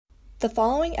The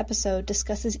following episode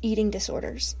discusses eating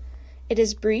disorders. It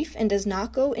is brief and does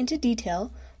not go into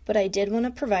detail, but I did want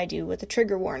to provide you with a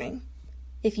trigger warning.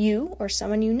 If you or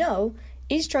someone you know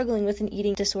is struggling with an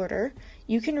eating disorder,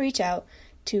 you can reach out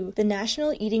to the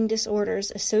National Eating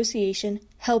Disorders Association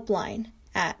helpline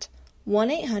at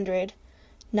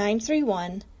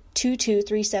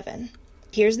 1-800-931-2237.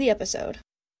 Here's the episode.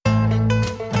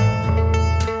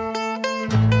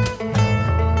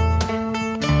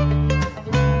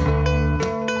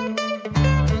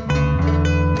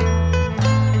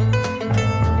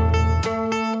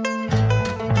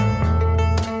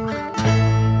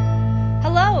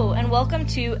 Welcome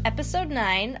to episode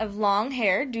 9 of Long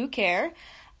Hair Do Care.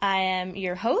 I am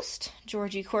your host,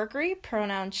 Georgie Corkery,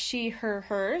 pronouns she, her,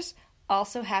 hers,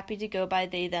 also happy to go by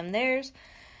they, them, theirs.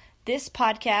 This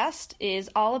podcast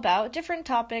is all about different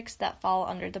topics that fall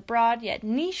under the broad yet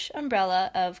niche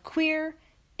umbrella of queer,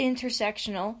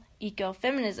 intersectional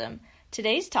ecofeminism.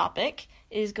 Today's topic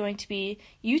is going to be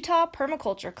Utah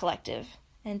Permaculture Collective.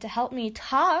 And to help me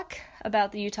talk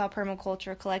about the Utah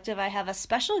Permaculture Collective, I have a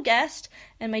special guest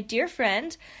and my dear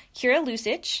friend, Kira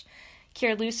Lusich.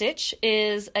 Kira Lusich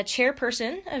is a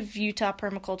chairperson of Utah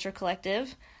Permaculture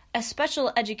Collective, a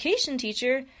special education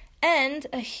teacher, and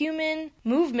a human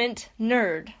movement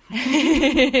nerd.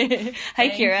 Hi,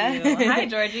 Thank Kira. You. Hi,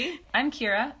 Georgie. I'm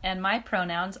Kira, and my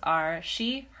pronouns are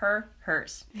she, her,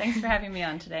 hers. Thanks for having me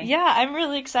on today. Yeah, I'm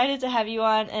really excited to have you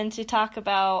on and to talk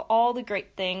about all the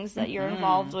great things that you're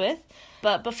involved with.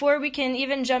 But before we can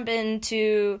even jump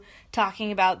into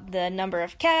talking about the number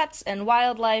of cats and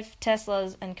wildlife,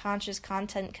 Teslas, and conscious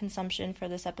content consumption for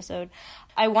this episode,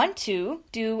 I want to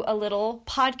do a little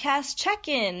podcast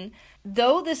check-in.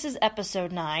 Though this is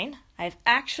episode 9, I've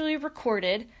actually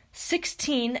recorded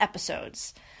 16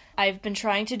 episodes. I've been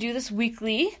trying to do this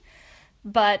weekly,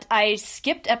 but I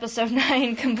skipped episode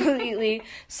 9 completely.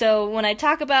 So when I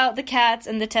talk about the cats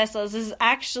and the Teslas, this is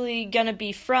actually going to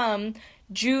be from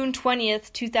June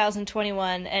 20th,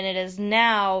 2021, and it is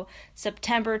now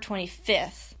September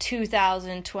 25th,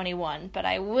 2021. But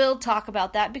I will talk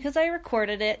about that because I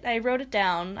recorded it. I wrote it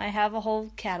down. I have a whole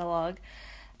catalog.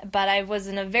 But I was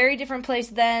in a very different place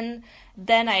then.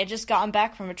 Then I had just gotten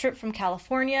back from a trip from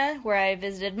California where I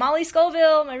visited Molly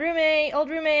Scoville, my roommate, old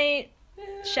roommate.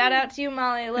 Shout out to you,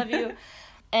 Molly. I love you.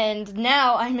 And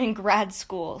now I'm in grad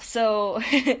school. So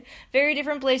very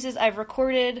different places. I've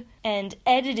recorded and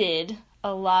edited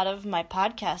a lot of my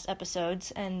podcast episodes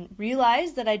and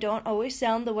realized that I don't always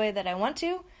sound the way that I want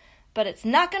to. But it's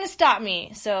not going to stop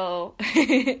me. So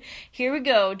here we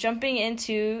go, jumping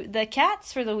into the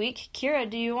cats for the week. Kira,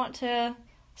 do you want to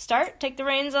start? Take the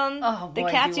reins on the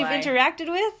cats you've interacted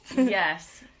with?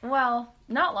 Yes. Well,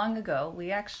 not long ago,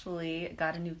 we actually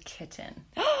got a new kitten.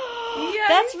 Yeah,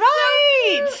 that's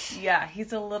right! So yeah,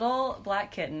 he's a little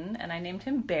black kitten, and I named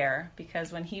him Bear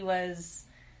because when he was,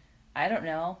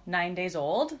 9 days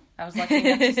old, I was lucky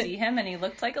enough to see him, and he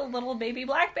looked like a little baby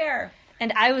black bear.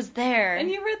 And I was there.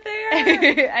 And you were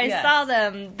there. I saw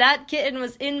them. That kitten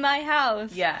was in my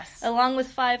house. Yes. Along with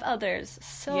 5 others.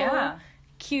 So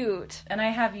cute. And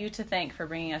I have you to thank for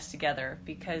bringing us together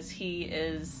because he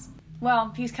is,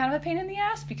 he's kind of a pain in the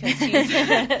ass because he's,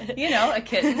 a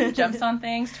kitten, jumps on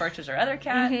things, tortures our other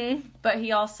cat. Mm-hmm. But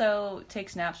he also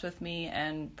takes naps with me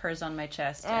and purrs on my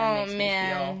chest and makes me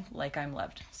feel like I'm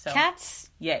loved. So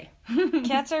cats. Yay.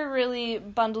 Cats are really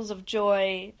bundles of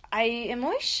joy. I am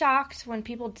always shocked when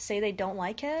people say they don't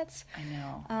like cats. I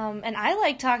know. And I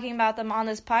like talking about them on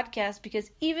this podcast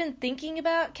because even thinking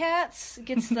about cats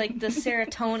gets like the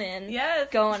serotonin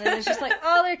going. And it's just like,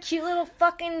 oh, they're cute little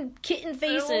fucking kitten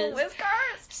faces. Little whiskers.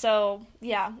 So,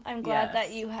 yeah, I'm glad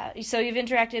that you have. So you've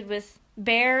interacted with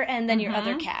Bear and then your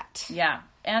other cat. Yeah,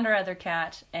 and our other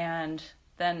cat. And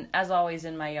then, as always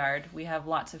in my yard, we have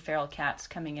lots of feral cats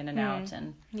coming in and out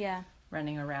and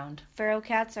running around. Feral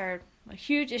cats are a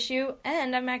huge issue,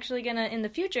 and I'm actually going to, in the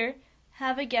future,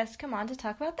 have a guest come on to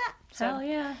talk about that. So, hell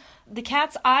yeah. The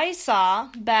cats I saw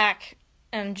back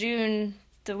in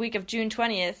the week of June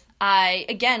 20th, I,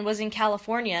 again, was in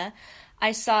California.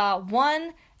 I saw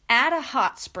one at a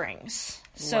hot springs.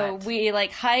 So we,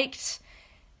 hiked,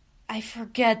 I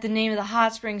forget the name of the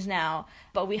hot springs now,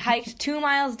 but we hiked 2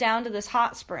 miles down to this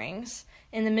hot springs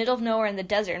in the middle of nowhere in the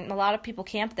desert, and a lot of people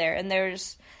camp there, and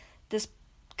there's this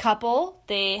couple,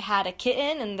 they had a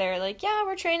kitten, and they're like, yeah,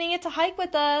 we're training it to hike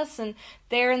with us, and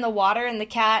they're in the water, and the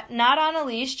cat, not on a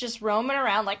leash, just roaming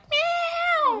around like,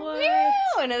 meow, meow,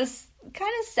 and it was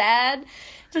kind of sad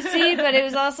to see, but it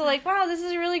was also like, wow, this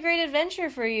is a really great adventure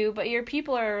for you, but your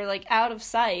people are, out of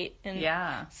sight, and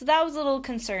so that was a little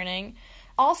concerning.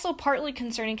 also partly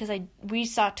concerning because we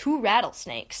saw 2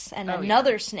 rattlesnakes and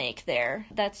another snake there.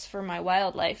 That's for my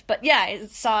wildlife. But yeah, I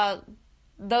saw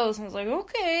those and I was like,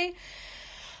 okay.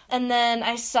 And then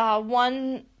I saw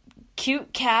one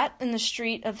cute cat in the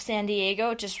street of San Diego.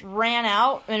 It just ran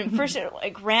out. And first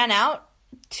it ran out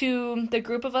to the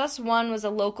group of us. One was a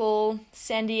local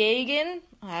San Diegan.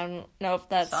 I don't know if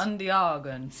that's... San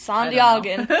Diegan.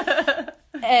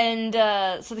 And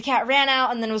so the cat ran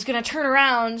out and then was going to turn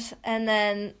around. And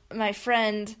then my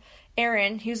friend,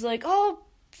 Aaron, he was like, oh,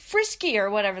 Frisky,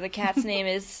 or whatever the cat's name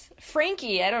is.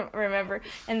 Frankie, I don't remember.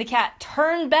 And the cat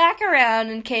turned back around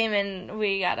and came and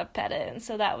we got to pet it. And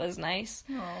so that was nice.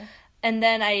 Aww. And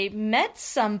then I met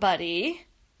somebody...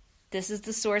 This is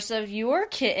the source of your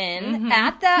kitten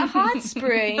at that hot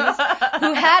springs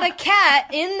who had a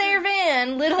cat in their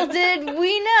van. Little did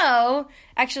we know.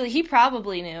 Actually, he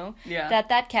probably knew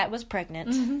that cat was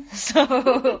pregnant.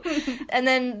 So, and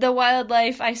then the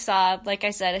wildlife I saw, like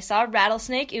I said, I saw a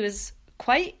rattlesnake. It was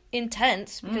quite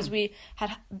intense because we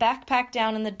had backpacked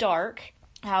down in the dark.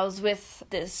 I was with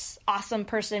this awesome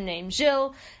person named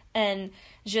Gilles, and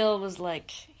Gilles was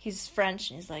like, he's French,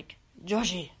 and he's like,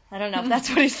 Georgie. I don't know if that's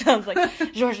what he sounds like.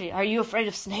 Georgie, are you afraid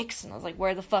of snakes? And I was like,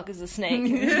 where the fuck is the snake? And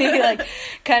he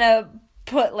kind of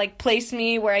placed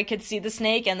me where I could see the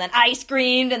snake, and then I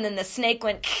screamed, and then the snake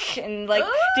went and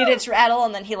did its rattle,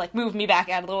 and then he moved me back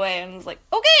out of the way, and was like,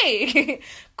 okay,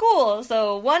 cool.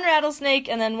 So 1 rattlesnake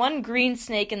and then 1 green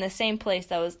snake in the same place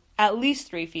that was at least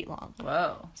 3 feet long.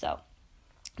 Whoa. So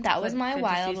that was my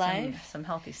wildlife. Some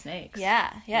healthy snakes.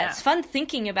 Yeah. It's fun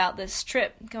thinking about this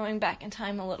trip, going back in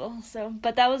time a little. So,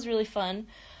 but that was really fun.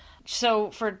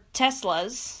 So for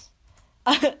Teslas,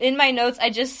 in my notes, I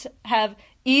just have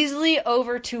easily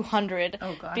over 200.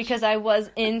 Oh, gosh. Because I was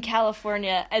in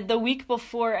California. The week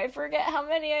before, I forget how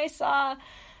many I saw.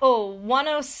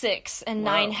 106 and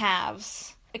 9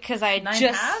 halves. Because I 9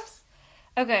 halves?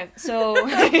 Okay, so...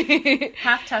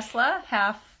 half Tesla,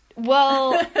 half...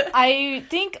 Well, I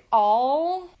think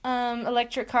all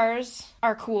electric cars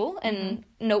are cool and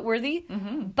noteworthy,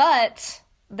 but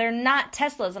they're not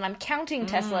Teslas, and I'm counting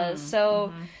Teslas,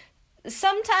 so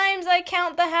sometimes I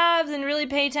count the halves and really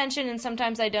pay attention, and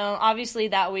sometimes I don't. Obviously,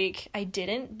 that week I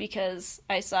didn't, because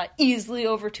I saw easily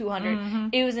over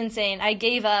 200. It was insane. I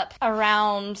gave up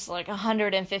around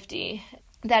 150.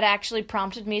 That actually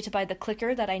prompted me to buy the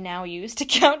clicker that I now use to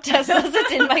count Teslas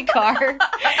that's in my car.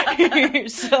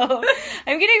 So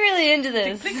I'm getting really into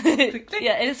this. Click, click, click, click.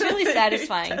 Yeah, it's really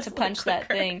satisfying to punch that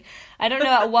thing. I don't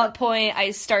know at what point I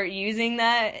start using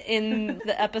that in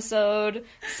the episode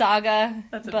saga,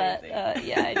 That's but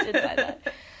amazing. I did buy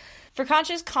that. For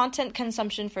conscious content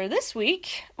consumption for this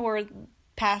week, or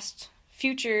past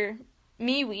future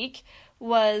me week,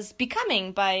 was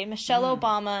Becoming by Michelle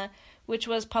Obama, which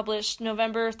was published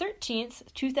November 13th,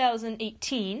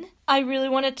 2018. I really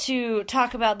wanted to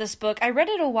talk about this book. I read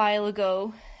it a while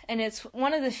ago, and it's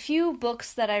one of the few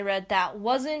books that I read that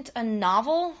wasn't a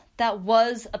novel, that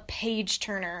was a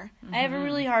page-turner. I have a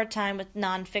really hard time with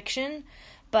nonfiction,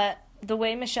 but the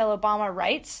way Michelle Obama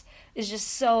writes is just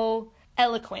so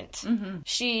eloquent.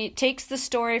 She takes the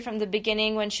story from the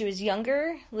beginning when she was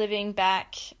younger, living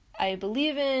back, I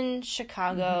believe, in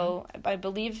Chicago, I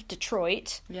believe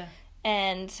Detroit. Yeah.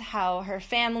 And how her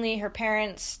family, her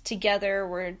parents together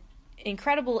were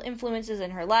incredible influences in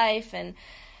her life, and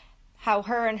how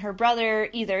her and her brother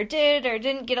either did or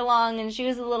didn't get along, and she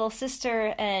was a little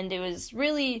sister, and it was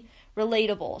really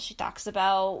relatable. She talks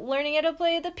about learning how to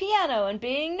play the piano and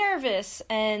being nervous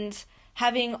and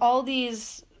having all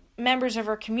these members of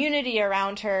her community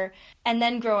around her, and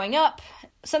then growing up.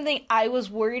 Something I was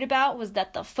worried about was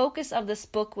that the focus of this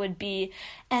book would be,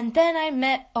 and then I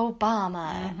met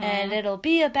Obama, and it'll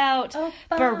be about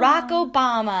Barack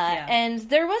Obama. Yeah. And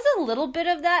there was a little bit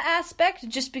of that aspect,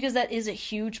 just because that is a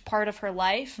huge part of her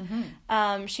life.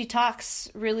 She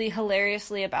talks really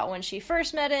hilariously about when she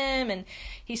first met him, and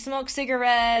he smoked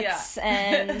cigarettes,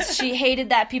 and she hated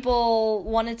that people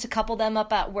wanted to couple them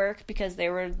up at work because they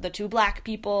were the 2 black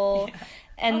people. Yeah.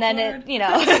 And then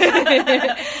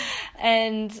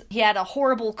and he had a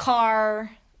horrible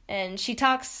car, and she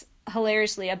talks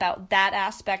hilariously about that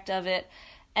aspect of it,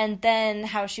 and then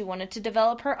how she wanted to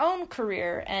develop her own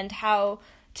career, and how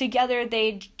together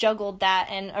they juggled that,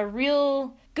 and a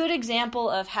real good example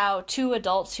of how 2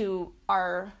 adults who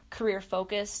are career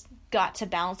focused got to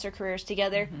balance their careers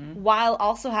together, while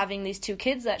also having these 2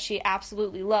 kids that she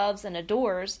absolutely loves and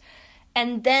adores.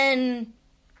 And then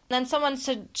someone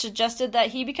suggested that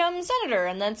he become senator,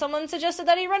 and then someone suggested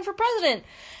that he run for president.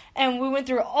 And we went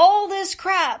through all this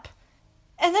crap,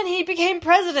 and then he became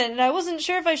president, and I wasn't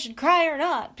sure if I should cry or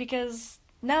not, because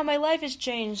now my life has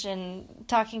changed, and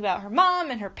talking about her mom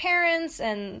and her parents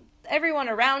and everyone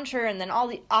around her, and then all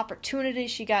the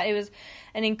opportunities she got. It was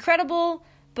an incredible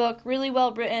book, really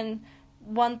well written.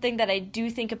 One thing that I do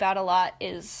think about a lot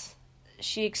is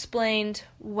she explained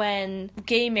when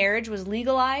gay marriage was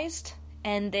legalized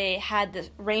and they had the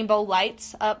rainbow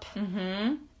lights up.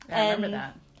 Mm-hmm. I remember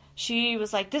that. She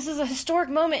was like, this is a historic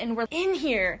moment and we're in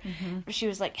here. Mm-hmm. She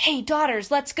was like, hey, daughters,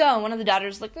 let's go. And one of the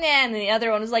daughters was like, nah. And then the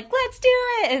other one was like, let's do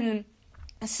it. And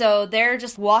so they're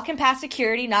just walking past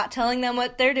security, not telling them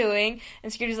what they're doing.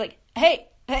 And security's like, hey,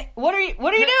 what are you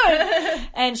doing?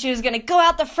 And she was going to go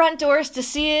out the front doors to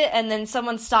see it. And then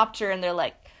someone stopped her and they're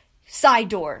like, side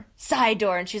door.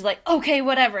 And she's like, okay,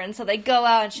 whatever. And so they go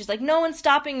out and she's like, no one's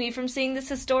stopping me from seeing this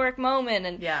historic moment.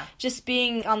 And just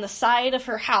being on the side of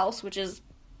her house, which is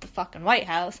the fucking White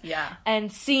House. Yeah.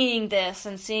 And seeing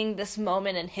this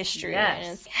moment in history. Yes.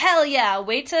 And it's, hell yeah,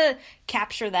 way to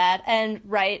capture that and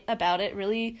write about it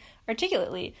really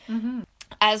articulately. Mm-hmm.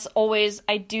 As always,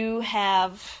 I do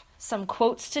have some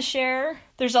quotes to share.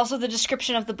 There's also the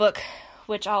description of the book,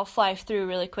 which I'll fly through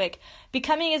really quick.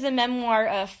 Becoming is a memoir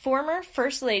of former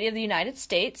First Lady of the United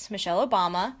States, Michelle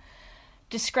Obama.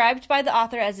 Described by the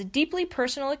author as a deeply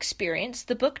personal experience,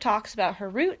 the book talks about her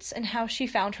roots and how she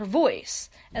found her voice,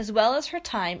 as well as her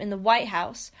time in the White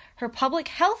House, her public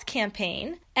health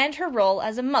campaign, and her role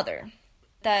as a mother.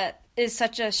 That is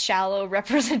such a shallow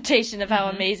representation of how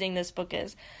amazing this book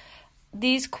is.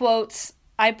 These quotes,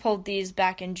 I pulled these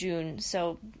back in June,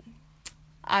 so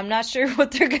I'm not sure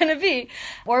what they're going to be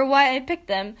or why I picked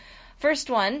them. First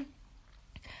one,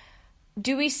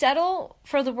 do we settle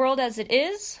for the world as it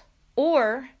is?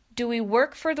 Or do we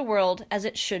work for the world as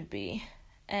it should be?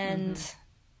 And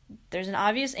there's an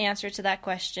obvious answer to that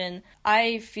question.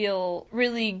 I feel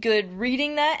really good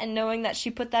reading that and knowing that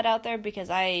she put that out there because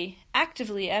I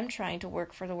actively am trying to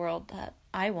work for the world that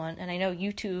I want. And I know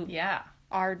you two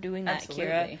are doing that, absolutely.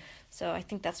 Kira. So I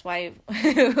think that's why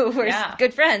we're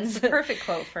good friends. It's a perfect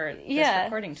quote for this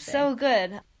recording today. So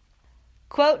good.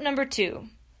 Quote number 2.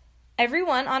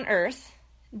 Everyone on Earth,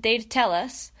 they'd tell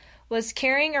us, was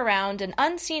carrying around an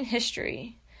unseen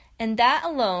history, and that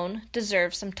alone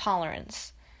deserves some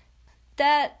tolerance.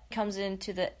 That comes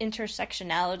into the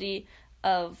intersectionality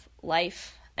of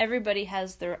life. Everybody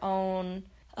has their own,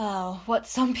 what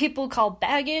some people call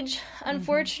baggage,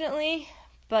 unfortunately.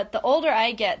 But the older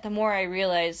I get, the more I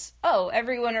realize,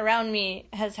 everyone around me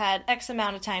has had X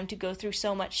amount of time to go through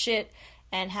so much shit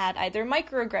and had either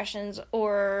microaggressions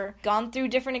or gone through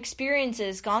different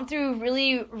experiences, gone through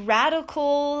really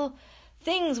radical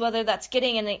things, whether that's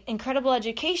getting an incredible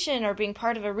education or being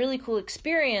part of a really cool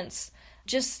experience,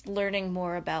 just learning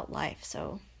more about life.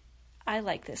 So I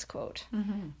like this quote.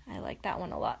 I like that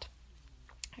one a lot.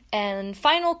 And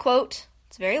final quote,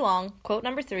 it's very long, quote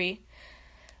number 3.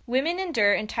 Women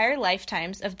endure entire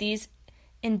lifetimes of these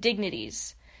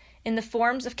indignities in the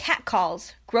forms of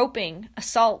catcalls, groping,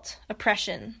 assault,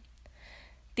 oppression.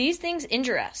 These things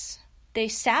injure us. They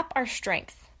sap our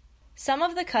strength. Some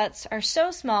of the cuts are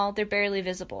so small they're barely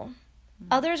visible.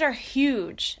 Others are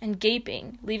huge and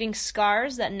gaping, leaving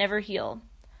scars that never heal.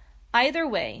 Either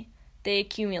way, they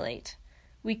accumulate.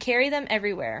 We carry them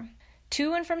everywhere,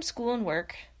 to and from school and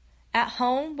work, at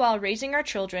home while raising our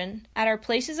children, at our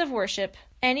places of worship,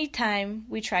 any time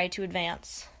we try to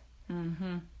advance.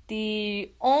 The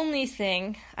only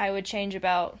thing I would change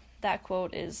about that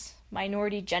quote is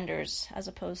minority genders as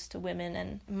opposed to women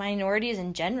and minorities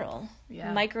in general.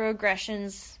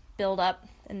 Microaggressions build up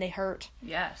and they hurt.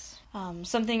 Yes.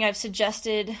 Something I've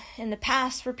suggested in the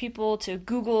past for people to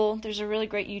Google, there's a really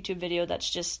great YouTube video that's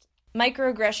just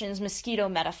microaggressions mosquito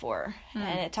metaphor.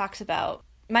 And it talks about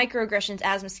microaggressions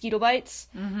as mosquito bites.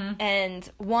 And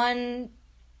one,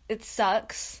 it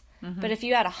sucks. But if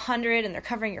you had 100 and they're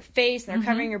covering your face and they're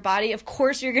covering your body, of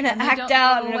course you're going to act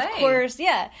out. And of course,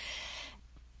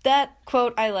 that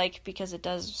quote I like because it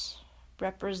does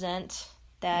represent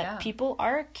that people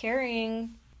are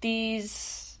carrying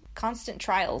these constant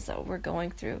trials that we're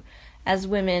going through as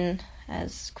women,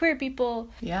 as queer people.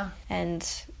 And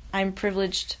I'm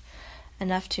privileged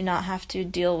enough to not have to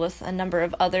deal with a number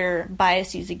of other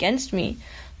biases against me.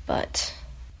 But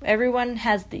everyone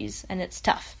has these, and it's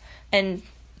tough. And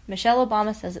Michelle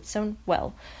Obama says it so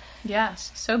well.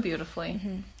 Yes, so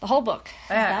beautifully. The whole book is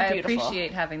that I beautiful.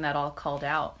 appreciate having that all called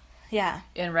out.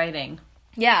 In writing.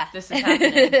 This is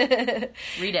happening.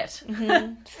 Read it.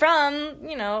 From,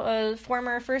 a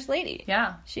former First Lady.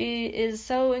 Yeah. She is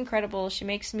so incredible. She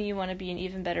makes me want to be an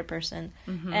even better person.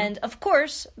 And, of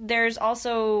course, there's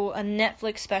also a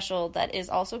Netflix special that is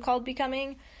also called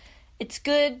Becoming. It's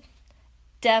good.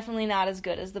 definitely not as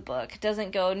good as the book. It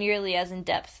doesn't go nearly as in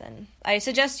depth, and I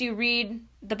suggest you read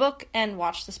the book and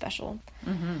watch the special.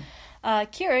 Mm-hmm.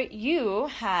 Kira, you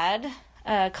had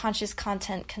conscious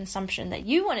content consumption that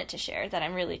you wanted to share that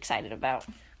I'm really excited about.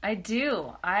 I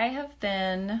do. I have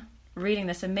been reading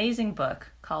this amazing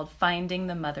book called Finding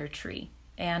the Mother Tree.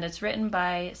 And it's written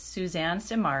by Suzanne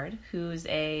Simard, who's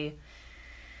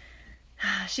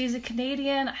she's a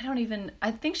Canadian.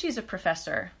 I think she's a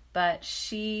professor, but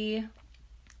she,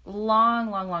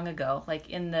 long ago,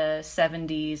 like in the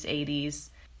 70s, 80s,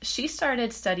 she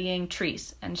started studying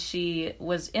trees, and she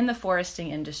was in the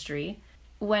foresting industry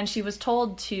when she was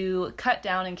told to cut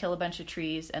down and kill a bunch of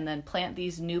trees and then plant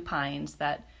these new pines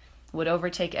that would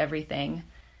overtake everything.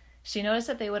 She noticed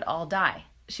that they would all die.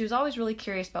 She was always really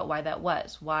curious about why that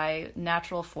was, why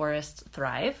natural forests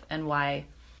thrive and why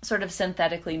sort of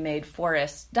synthetically made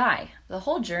forests die. The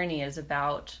whole journey is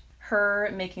about her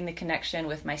making the connection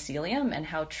with mycelium and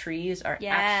how trees are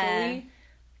actually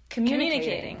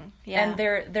communicating. Yeah. And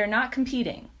they're not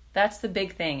competing. That's the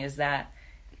big thing, is that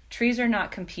trees are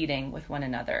not competing with one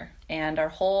another. And our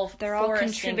whole they're all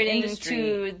contributing industry,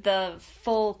 to the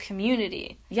full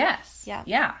community. Yes. Yeah.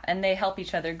 Yeah. And they help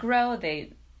each other grow.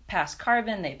 They pass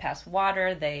carbon, they pass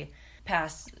water, they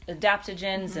pass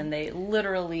adaptogens, and they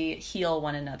literally heal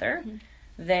one another.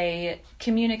 They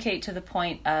communicate to the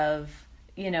point of,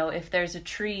 if there's a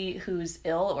tree who's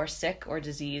ill or sick or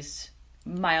diseased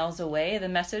miles away, the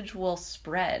message will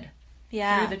spread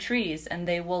through the trees, and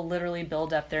they will literally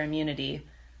build up their immunity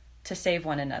to save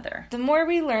one another. The more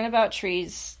we learn about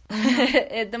trees,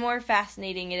 the more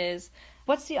fascinating it is.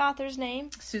 What's the author's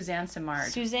name? Suzanne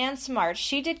Simard. Suzanne Simard.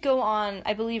 She did go on,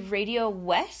 I believe, Radio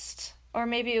West, or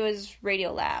maybe it was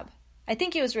Radio Lab. I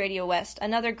think it was Radio West,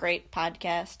 another great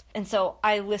podcast. And so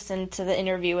I listened to the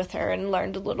interview with her and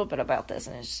learned a little bit about this,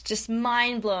 and it's just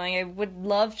mind-blowing. I would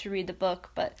love to read the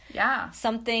book, but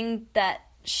something that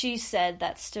she said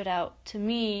that stood out to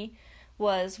me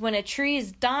was when a tree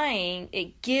is dying,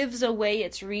 it gives away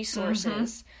its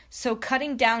resources. So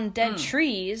cutting down dead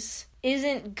trees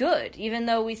isn't good, even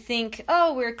though we think,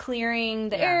 we're clearing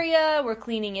the area, we're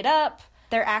cleaning it up.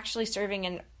 They're actually serving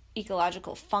an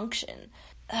ecological function.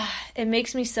 It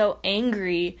makes me so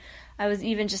angry. I was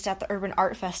even just at the Urban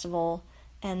Art Festival,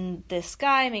 and this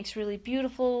guy makes really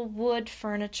beautiful wood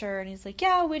furniture, and he's like,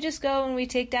 we just go and we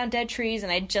take down dead trees,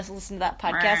 and I just listened to that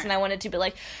podcast, and I wanted to be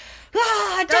like,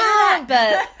 don't!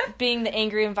 But being the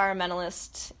angry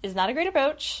environmentalist is not a great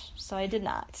approach, so I did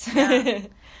not.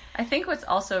 I think what's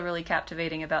also really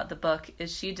captivating about the book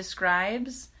is she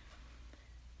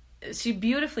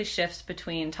beautifully shifts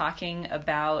between talking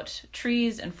about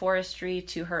trees and forestry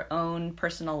to her own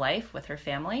personal life with her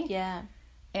family. Yeah.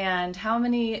 And how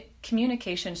many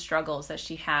communication struggles that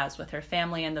she has with her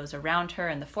family and those around her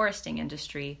in the foresting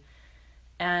industry.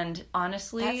 And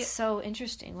honestly... That's so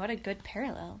interesting. What a good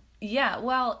parallel. Yeah,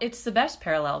 well, it's the best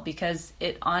parallel because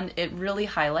it really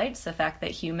highlights the fact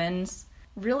that humans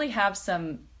really have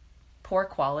some poor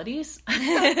qualities when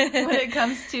it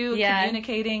comes to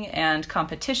communicating and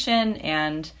competition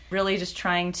and really just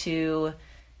trying to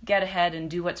get ahead and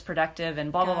do what's productive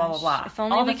and blah, blah, blah, blah, blah. If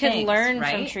only we could learn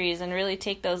from trees and really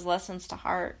take those lessons to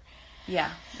heart.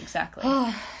 Yeah, exactly.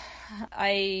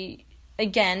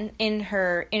 Again, in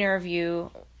her interview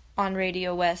on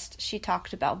Radio West, she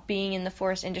talked about being in the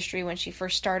forest industry when she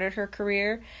first started her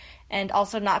career and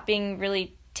also not being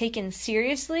really taken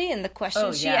seriously. And the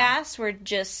questions she asked were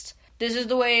just, this is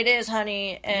the way it is,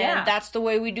 honey, and that's the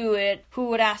way we do it. Who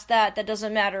would ask that? That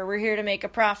doesn't matter. We're here to make a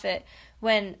profit.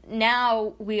 When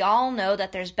now we all know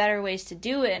that there's better ways to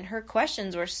do it, and her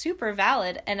questions were super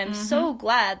valid, and I'm so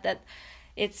glad that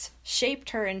it's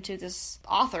shaped her into this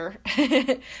author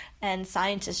and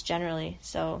scientist generally.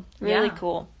 So really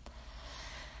cool.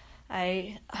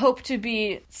 I hope to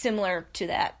be similar to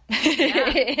that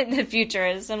in the future,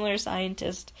 a similar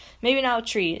scientist. Maybe not with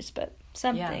trees, but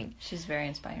something. Yeah, she's very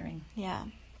inspiring. Yeah.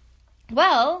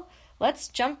 Well, let's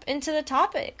jump into the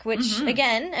topic, which,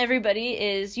 again, everybody,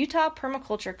 is Utah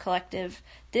Permaculture Collective.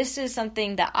 This is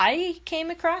something that I came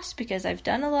across because I've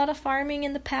done a lot of farming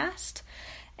in the past,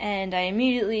 and I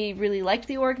immediately really liked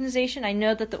the organization. I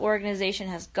know that the organization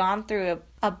has gone through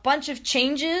a bunch of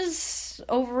changes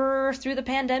through the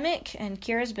pandemic, and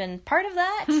Kira's been part of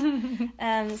that.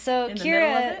 So in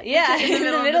Kira, in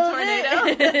the middle of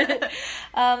it.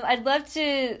 I'd love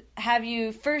to have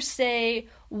you first say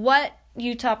what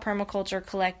Utah Permaculture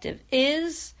Collective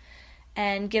is,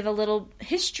 and give a little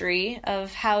history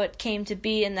of how it came to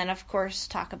be, and then, of course,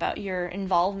 talk about your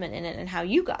involvement in it and how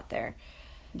you got there.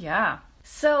 Yeah.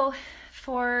 So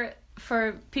for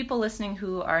for people listening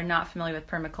who are not familiar with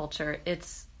permaculture,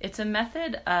 it's a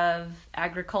method of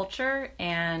agriculture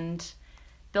and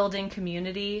building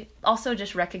community, also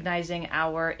just recognizing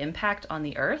our impact on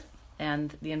the earth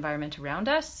and the environment around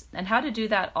us, and how to do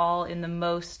that all in the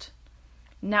most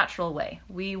natural way.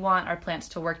 We want our plants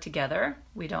to work together.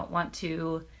 We don't want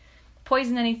to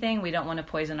poison anything. We don't want to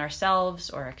poison ourselves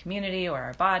or our community or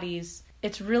our bodies.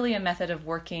 It's really a method of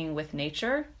working with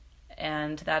nature,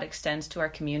 and that extends to our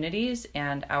communities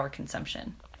and our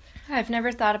consumption. I've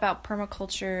never thought about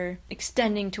permaculture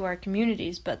extending to our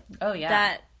communities, but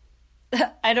that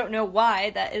I don't know why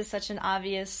that is such an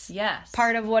obvious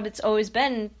part of what it's always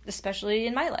been, especially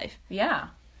in my life. Yeah.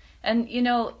 And,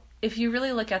 if you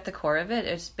really look at the core of it,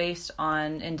 it's based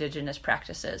on indigenous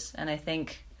practices. And I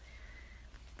think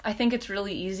it's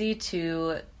really easy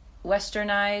to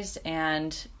westernize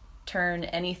and turn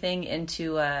anything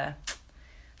into a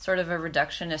sort of a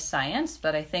reductionist science,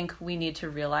 but I think we need to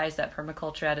realize that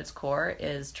permaculture at its core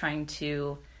is trying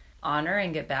to honor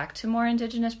and get back to more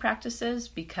indigenous practices,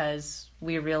 because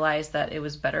we realized that it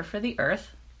was better for the earth,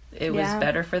 it was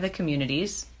better for the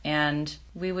communities, and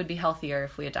we would be healthier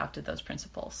if we adopted those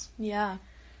principles. Yeah,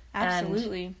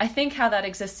 absolutely. And I think how that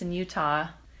exists in Utah,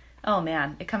 oh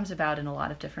man, it comes about in a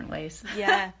lot of different ways.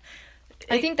 Yeah.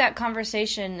 I think that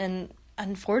conversation, and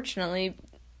unfortunately,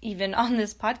 even on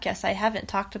this podcast, I haven't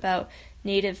talked about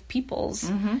Native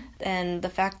peoples and the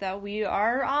fact that we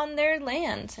are on their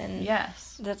land, and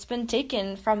that's been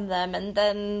taken from them and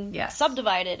then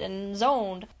subdivided and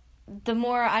zoned. The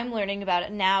more I'm learning about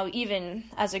it now, even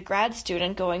as a grad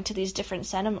student going to these different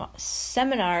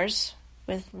seminars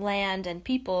with land and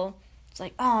people, it's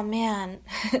like, oh man,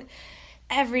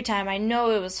 every time I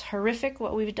know it was horrific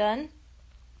what we've done,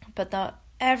 but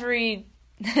every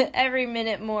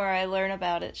minute more I learn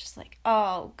about it, it's just like,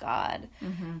 oh God.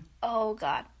 Oh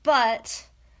God. But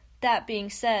that being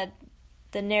said,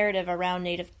 the narrative around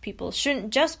Native people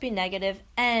shouldn't just be negative,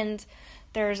 and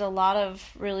there's a lot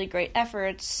of really great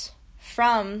efforts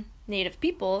from Native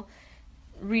people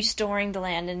restoring the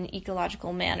land in an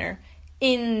ecological manner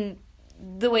in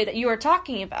the way that you are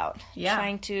talking about.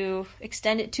 Trying to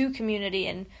extend it to community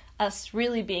and us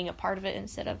really being a part of it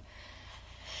instead of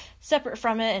separate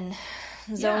from it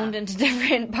and zoned into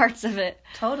different parts of it.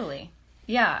 Totally.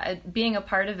 Yeah, being a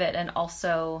part of it, and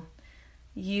also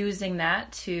using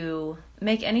that to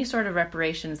make any sort of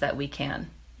reparations that we can.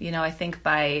 I think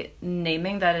by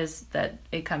naming that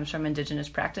it comes from indigenous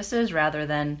practices rather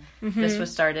than this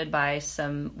was started by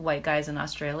some white guys in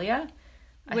Australia.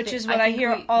 Which is what I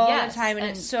hear all the time, and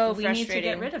it's so frustrating. We need to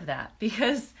get rid of that,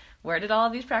 because where did all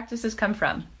of these practices come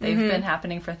from? They've been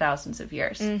happening for thousands of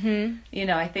years.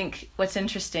 I think what's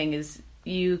interesting is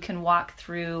you can walk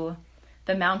through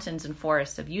the mountains and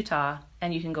forests of Utah,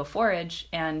 and you can go forage,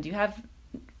 and you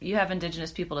have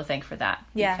indigenous people to thank for that,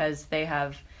 because they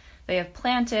have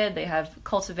planted, they have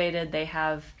cultivated, they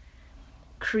have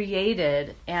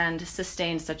created and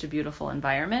sustained such a beautiful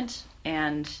environment.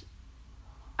 And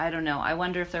I don't know, I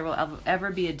wonder if there will ever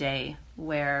be a day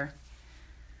where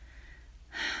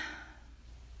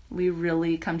we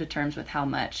really come to terms with how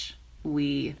much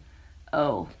we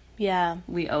owe. Yeah.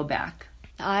 We owe back.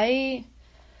 I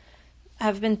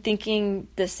have been thinking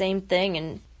the same thing,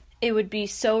 and it would be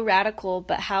so radical,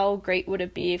 but how great would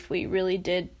it be if we really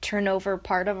did turn over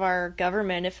part of our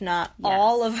government, if not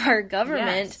all of our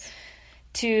government,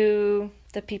 to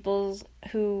the people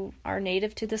who are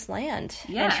native to this land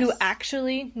and who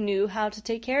actually knew how to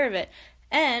take care of it.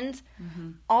 And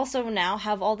also now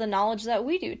have all the knowledge that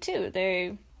we do, too.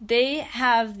 They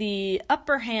have the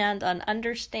upper hand on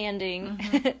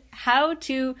understanding how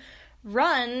to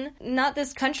run, not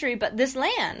this country, but this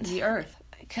land. The earth.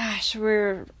 Gosh,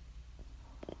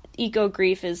 eco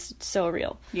grief is so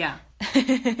real. Yeah.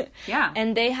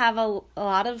 And they have a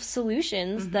lot of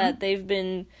solutions that they've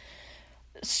been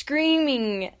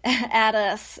screaming at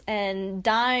us and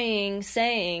dying,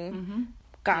 saying,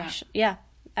 gosh,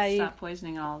 stop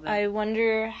poisoning all of it. I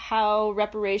wonder how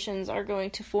reparations are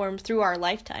going to form through our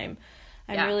lifetime.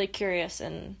 I'm really curious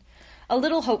and a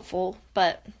little hopeful,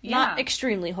 but not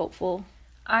extremely hopeful.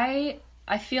 I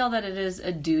feel that it is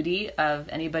a duty of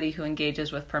anybody who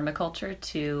engages with permaculture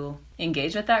to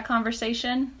engage with that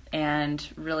conversation and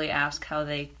really ask how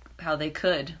they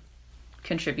could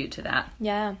contribute to that.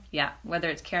 Yeah. Yeah, whether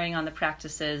it's carrying on the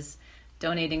practices,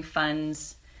 donating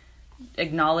funds,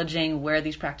 acknowledging where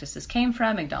these practices came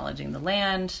from, acknowledging the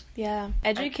land. Yeah,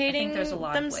 educating I think there's a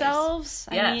lot themselves.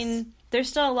 Of ways. Yes. I mean, there's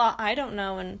still a lot I don't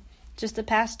know, and just the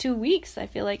past 2 weeks, I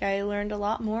feel like I learned a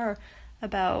lot more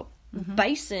about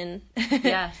bison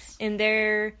Yes. in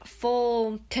their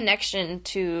full connection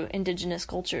to indigenous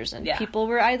cultures. And Yeah. people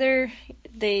were either,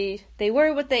 they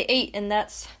were what they ate, and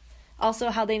that's also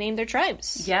how they named their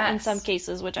tribes. Yes. In some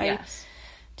cases, which Yes.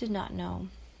 I did not know.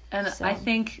 And So. I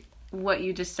think what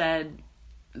you just said,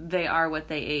 they are what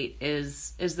they ate,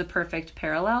 is the perfect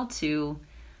parallel to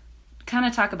kind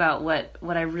of talk about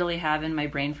what I really have in my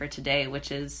brain for today,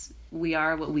 which is we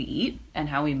are what we eat and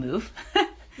how we move.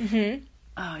 Mm-hmm.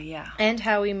 Oh, yeah. And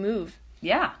how we move.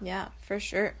 Yeah. Yeah, for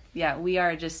sure. Yeah, we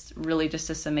are just really just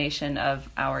a summation of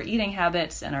our eating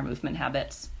habits and our movement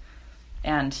habits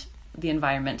and the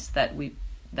environments that we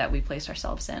place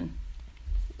ourselves in.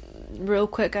 Real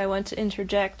quick, I want to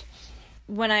interject.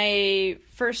 When I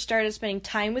first started spending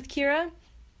time with Kira,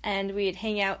 and we'd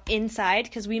hang out inside,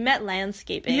 because we met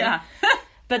landscaping. Yeah.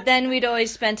 But then we'd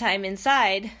always spend time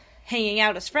inside, hanging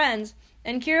out as friends,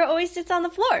 and Kira always sits on the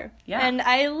floor. Yeah. And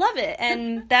I love it.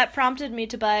 And that prompted me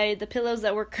to buy the pillows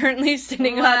that we're currently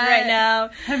sitting on What? right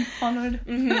now. I'm honored.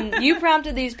 Mm-hmm. You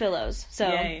prompted these pillows, so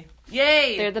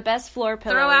Yay! they're the best floor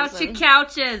pillows. Throw out your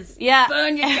couches. Yeah.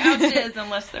 Burn your couches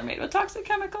unless they're made with toxic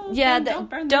chemicals. Yeah,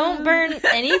 Then don't burn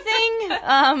anything.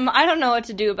 I don't know what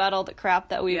to do about all the crap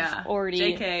that we've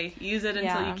already... JK, use it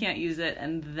until you can't use it,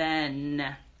 and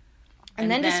then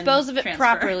dispose of it transfer.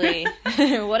 properly.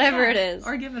 Whatever it is.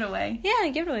 Or give it away. Yeah,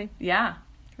 give it away. Yeah.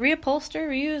 Reupholster,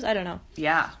 reuse, I don't know.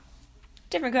 Yeah.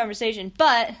 Different conversation.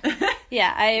 But,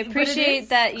 yeah, I appreciate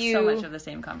that you... so much of the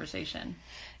same conversation.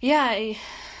 Yeah,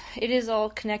 it is all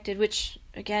connected, which,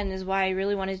 again, is why I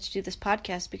really wanted to do this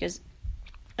podcast, because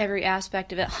every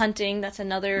aspect of it. Hunting, that's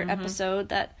another episode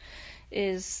that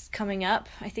is coming up.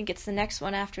 I think it's the next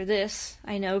one after this.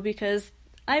 I know, because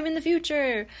I'm in the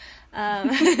future.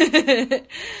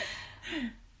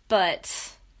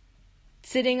 But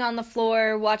sitting on the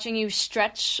floor, watching you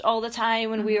stretch all the time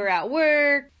when we were at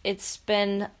work, it's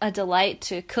been a delight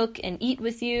to cook and eat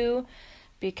with you,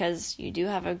 because you do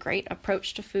have a great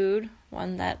approach to food,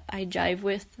 one that I jive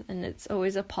with, and it's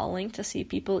always appalling to see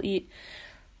people eat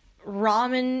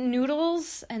ramen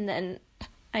noodles, and then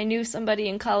I knew somebody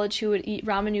in college who would eat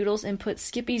ramen noodles and put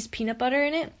Skippy's peanut butter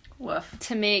in it. Woof.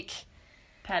 To make...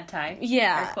 Pad Thai.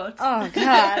 Yeah. Air quotes. Oh,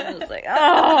 God. I was like,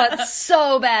 oh, it's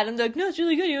so bad. And they're like, no, it's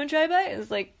really good. You want to try it?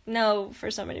 It's like, no, for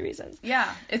so many reasons.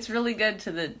 Yeah, it's really good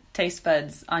to the taste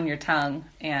buds on your tongue,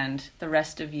 and the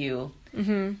rest of you,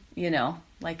 you know,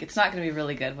 like, it's not going to be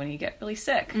really good when you get really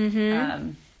sick.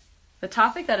 The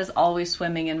topic that is always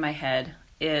swimming in my head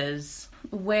is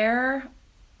where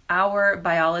our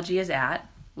biology is at,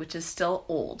 which is still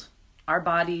old. Our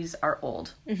bodies are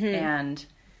old, and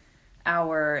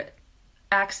our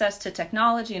access to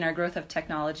technology and our growth of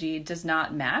technology does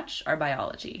not match our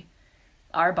biology.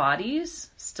 Our bodies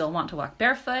still want to walk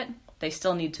barefoot. They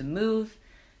still need to move.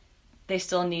 They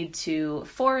still need to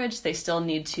forage. They still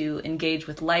need to engage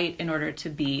with light in order to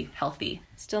be healthy.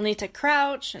 Still need to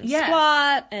crouch and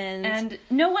squat. And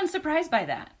no one's surprised by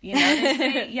that. You know, they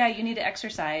say, yeah, you need to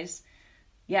exercise.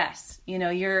 Yes. You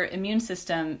know, your immune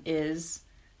system is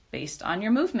based on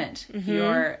your movement.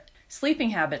 Your sleeping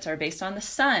habits are based on the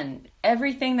sun.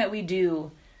 Everything that we do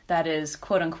that is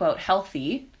quote unquote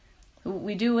healthy,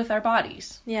 we do with our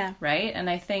bodies. Yeah. Right? And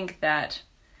I think that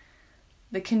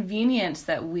the convenience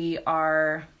that we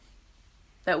are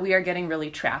getting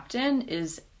really trapped in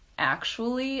is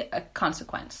actually a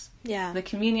consequence. Yeah. The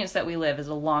convenience that we live is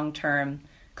a long-term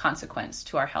consequence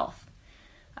to our health.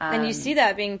 And you see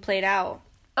that being played out.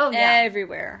 Oh, yeah.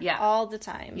 Everywhere. Yeah. All the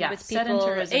time. Yeah. With people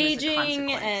Sedentarism is a aging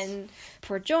consequence. and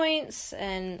poor joints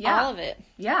and Yeah. all of it.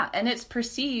 Yeah. And it's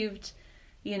perceived,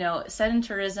 you know,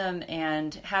 sedentarism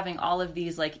and having all of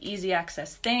these like easy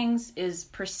access things is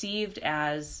perceived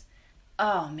as,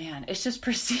 oh man, it's just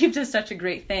perceived as such a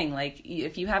great thing. Like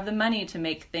if you have the money to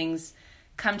make things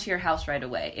come to your house right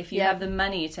away, if you have the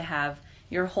money to have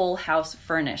your whole house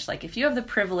furnished, like if you have the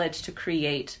privilege to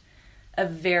create a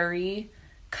very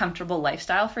comfortable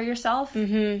lifestyle for yourself,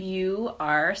 you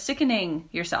are sickening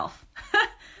yourself.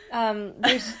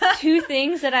 There's two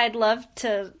things that I'd love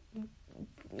to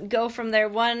go from there.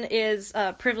 One is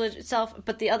privilege itself,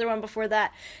 but the other one before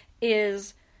that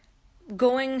is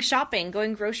going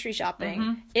grocery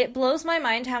shopping. It blows my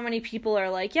mind how many people are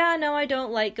like, yeah, no, I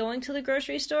don't like going to the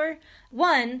grocery store.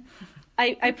 One,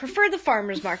 I prefer the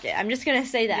farmer's market. I'm just going to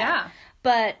say that. Yeah.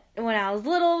 But when I was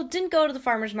little, didn't go to the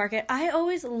farmer's market. I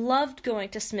always loved going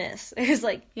to Smith's. It was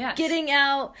like getting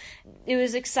out. It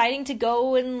was exciting to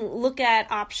go and look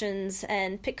at options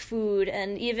and pick food.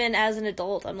 And even as an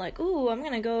adult, I'm like, ooh, I'm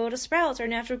going to go to Sprouts or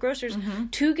Natural Grocers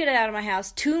to get it out of my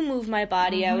house, to move my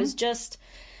body. I was just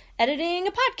editing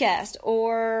a podcast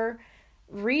or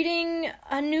reading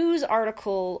a news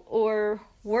article or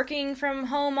working from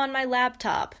home on my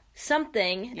laptop,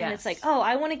 something, and it's like, oh,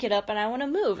 I want to get up and I want to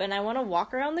move and I want to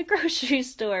walk around the grocery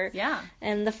store. Yeah.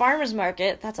 And the farmer's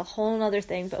market, that's a whole other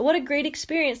thing. But what a great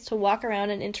experience to walk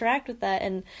around and interact with that,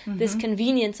 and this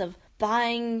convenience of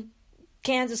buying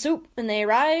cans of soup and they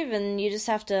arrive and you just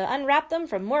have to unwrap them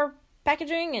from more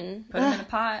packaging and put them in a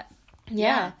pot.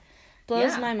 Yeah.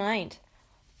 Blows my mind.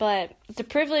 But the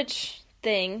privilege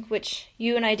thing, which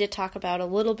you and I did talk about a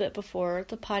little bit before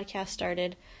the podcast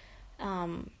started,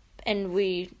 and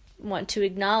we want to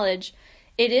acknowledge,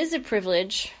 it is a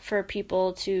privilege for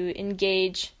people to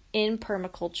engage in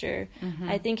permaculture.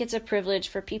 I think it's a privilege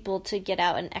for people to get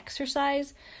out and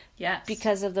exercise. Yes.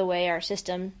 Because of the way our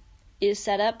system is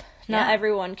set up. Not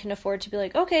everyone can afford to be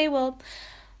like, okay, well,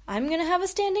 I'm going to have a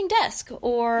standing desk,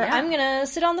 or I'm going to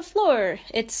sit on the floor.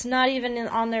 It's not even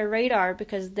on their radar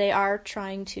because they are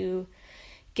trying to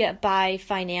get by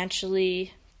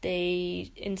financially.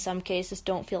 They, in some cases,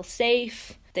 don't feel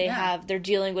safe. They're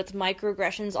dealing with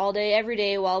microaggressions all day, every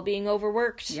day, while being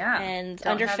overworked and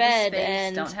don't underfed have the space,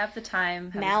 and don't have the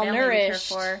time, have malnourished. A family to care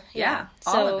for. Yeah.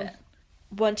 All so of it.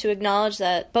 Want to acknowledge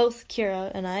that both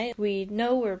Kira and I, we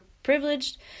know we're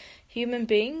privileged human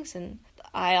beings, and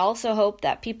I also hope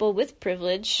that people with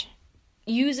privilege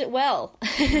use it well.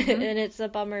 And it's a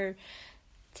bummer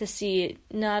to see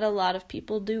not a lot of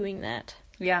people doing that.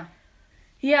 Yeah.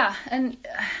 Yeah, and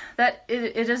that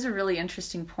it is a really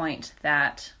interesting point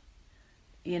that,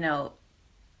 you know,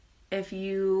 if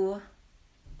you,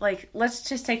 like, let's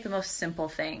just take the most simple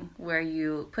thing where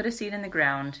you put a seed in the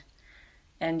ground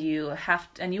and you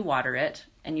water it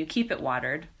and you keep it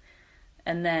watered,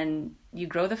 and then you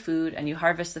grow the food and you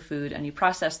harvest the food and you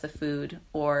process the food,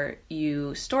 or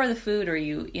you store the food, or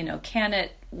you can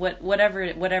it, whatever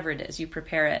it is, you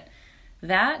prepare it.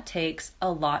 That takes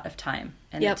a lot of time,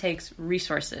 and it takes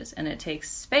resources, and it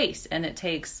takes space, and it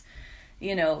takes,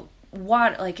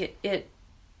 water. Like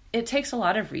it takes a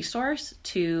lot of resource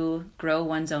to grow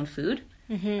one's own food.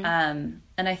 And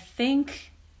I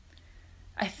think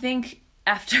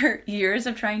after years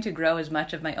of trying to grow as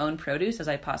much of my own produce as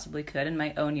I possibly could in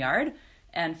my own yard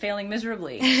and failing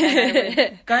miserably,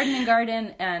 and I would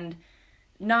garden and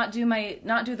not do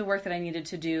the work that I needed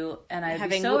to do, and I'd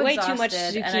be so way exhausted, too much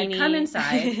zucchini. And I'd come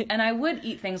inside and I would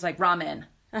eat things like ramen.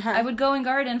 I would go and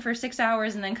garden for 6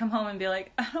 hours and then come home and be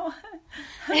like, oh,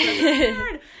 I'm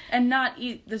bored, and not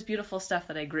eat this beautiful stuff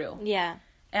that I grew. Yeah.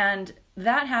 And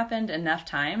that happened enough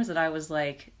times that I was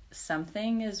like,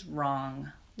 something is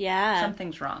wrong. Yeah.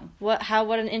 Something's wrong. What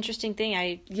an interesting thing.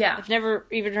 I've never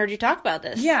even heard you talk about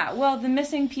this. Yeah. Well, the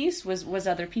missing piece was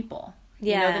other people.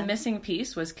 Yeah. The missing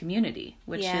piece was community,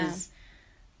 which is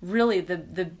really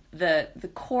the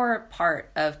core part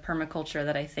of permaculture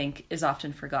that I think is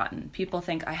often forgotten. People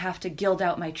think I have to gild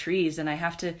out my trees and I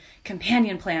have to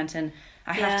companion plant and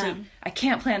I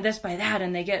can't plant this by that,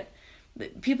 and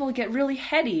people get really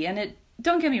heady, and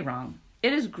don't get me wrong,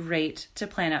 it is great to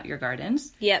plan out your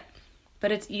gardens. Yep.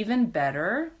 But it's even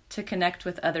better to connect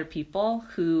with other people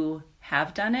who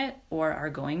have done it or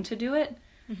are going to do it,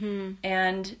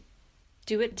 and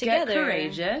do it together. Get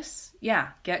courageous. Yeah,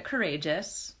 get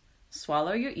courageous.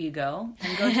 Swallow your ego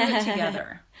and go do it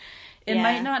together. It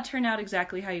might not turn out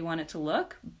exactly how you want it to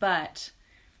look, but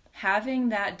having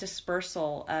that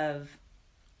dispersal of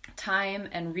time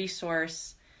and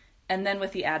resource, and then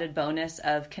with the added bonus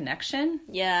of connection.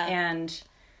 Yeah. And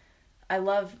I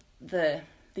love the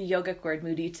yogic word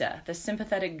mudita, the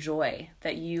sympathetic joy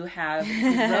that you have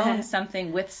grown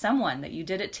something with someone, that you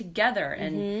did it together,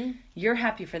 and you're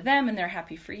happy for them and they're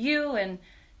happy for you. And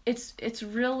it's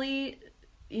really,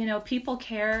 people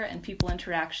care and people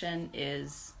interaction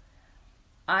is,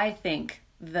 I think,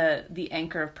 the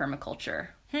anchor of permaculture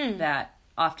that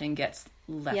often gets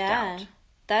left out.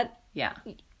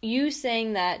 You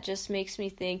saying that just makes me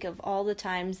think of all the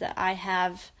times that I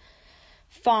have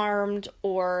farmed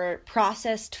or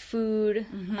processed food.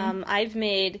 I've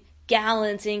made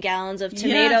gallons and gallons of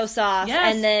tomato sauce,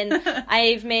 and then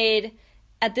I've made,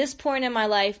 at this point in my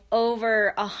life,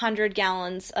 over 100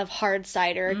 gallons of hard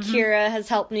cider. Kira has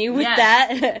helped me with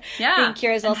that. Yeah. I think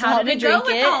Kira's also helped me drink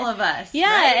it. All of us.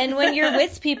 Yeah, right? And when you're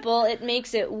with people, it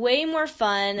makes it way more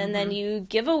fun, and then you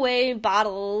give away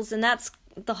bottles, and that's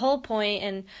the whole point.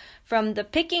 And from the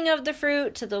picking of the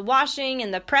fruit to the washing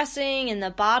and the pressing and the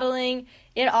bottling,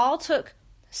 it all took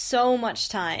so much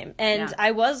time. And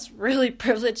I was really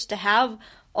privileged to have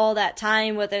all that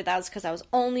time, whether that was because I was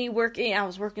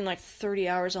working like 30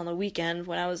 hours on the weekend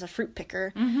when I was a fruit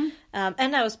picker. And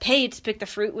I was paid to pick the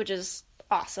fruit, which is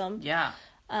awesome. Yeah.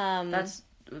 That's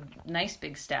a nice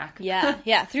big stack.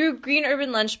 Yeah, through Green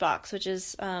Urban Lunchbox, which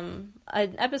is an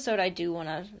episode I do want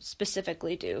to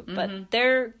specifically do. But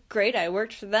they're great. I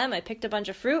worked for them. I picked a bunch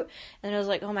of fruit, and I was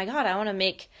like, oh my god, I want to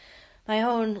make my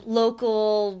own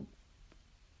local...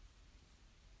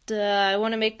 I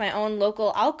want to make my own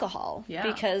local alcohol. Yeah.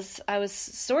 Because I was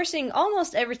sourcing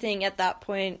almost everything at that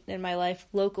point in my life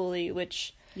locally,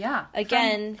 which... Yeah.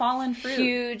 Again, from fallen fruit.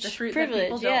 Huge the fruit privilege.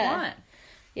 that people don't want.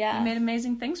 Yeah. You made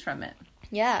amazing things from it.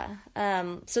 Yeah.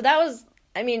 So that was,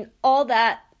 all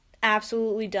that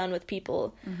absolutely done with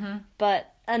people.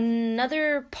 But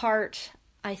another part,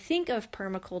 I think, of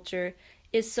permaculture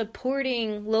is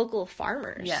supporting local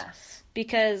farmers. Yes.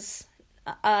 Because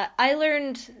I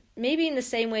learned, maybe in the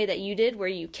same way that you did, where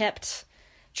you kept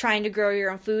trying to grow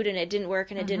your own food and it didn't work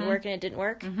and it didn't work and it didn't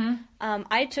work.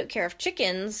 I took care of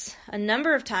chickens a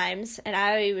number of times, and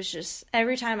I was just,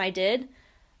 every time I did,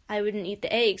 I wouldn't eat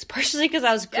the eggs, partially because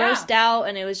I was grossed out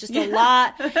and it was just a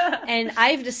lot. And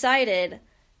I've decided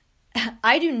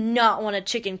I do not want a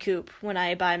chicken coop when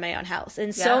I buy my own house.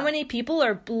 And so many people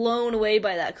are blown away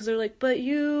by that, because they're like, but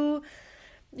you're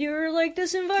like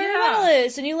this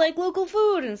environmentalist and you like local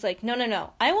food. And it's like,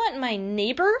 no. I want my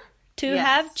neighbor to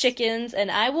have chickens, and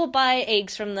I will buy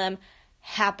eggs from them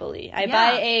happily. I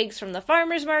buy eggs from the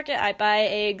farmer's market. I buy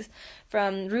eggs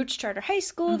from Roots Charter High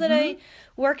School that I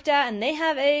worked at, and they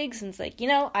have eggs. And it's like,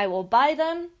 I will buy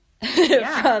them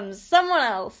from someone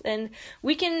else. And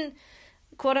we can,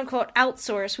 quote unquote,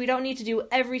 outsource. We don't need to do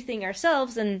everything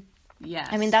ourselves. And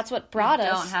that's what brought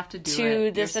us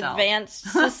to this advanced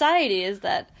society, is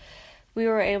that we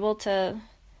were able to,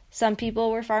 some people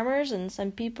were farmers and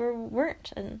some people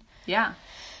weren't. And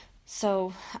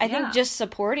so I think just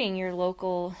supporting your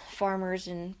local farmers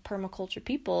and permaculture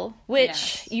people,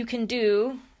 which you can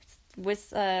do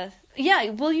with,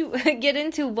 will you get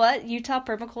into what Utah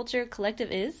Permaculture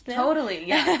Collective is now? Totally,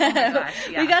 yeah. Oh my gosh,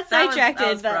 yeah. We got sidetracked.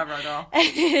 That was forever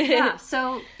ago.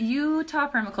 So Utah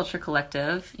Permaculture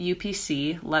Collective,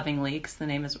 UPC, lovingly, because the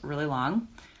name is really long.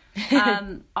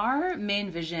 Our main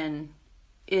vision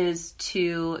is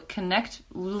to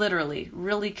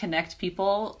really connect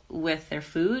people with their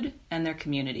food and their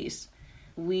communities.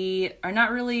 We are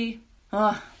not really...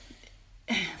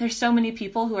 there's so many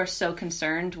people who are so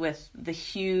concerned with the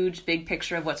huge, big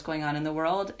picture of what's going on in the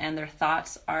world, and their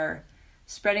thoughts are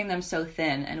spreading them so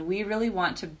thin. And we really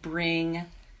want to bring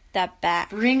that back.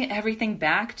 Bring everything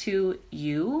back to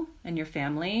you and your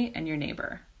family and your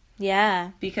neighbor.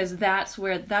 Yeah. Because that's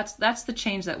the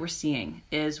change that we're seeing,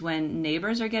 is when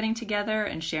neighbors are getting together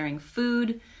and sharing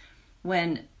food,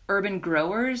 when urban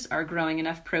growers are growing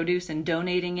enough produce and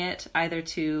donating it either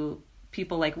to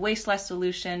people like Waste Less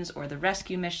Solutions or the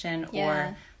Rescue Mission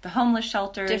or the homeless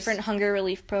shelters. Different hunger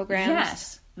relief programs.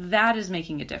 Yes. That is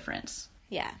making a difference.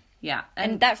 Yeah. Yeah.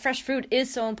 And that fresh food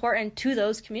is so important to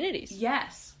those communities.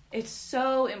 Yes. It's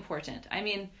so important.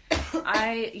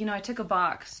 I took a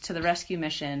box to the Rescue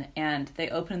Mission, and they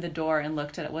opened the door and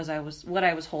looked at what I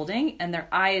was holding, and their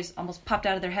eyes almost popped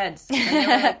out of their heads. And they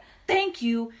were like, "Thank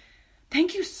you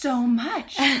so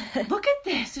much. Look at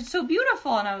this. It's so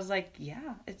beautiful." And I was like,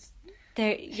 "Yeah, it's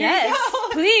there. Yes,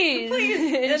 please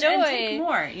enjoy. And take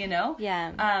more."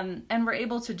 Yeah. And we're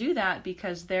able to do that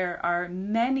because there are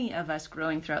many of us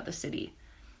growing throughout the city,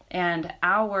 and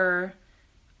our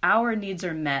needs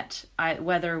are met,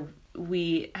 whether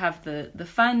we have the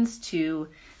funds to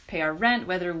pay our rent,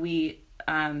 whether we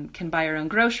can buy our own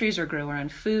groceries or grow our own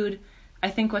food. I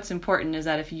think what's important is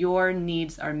that if your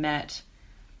needs are met,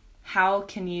 how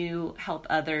can you help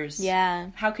others? Yeah.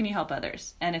 How can you help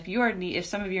others? And if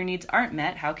some of your needs aren't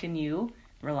met, how can you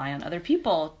rely on other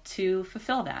people to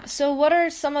fulfill that? So what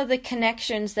are some of the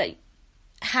connections that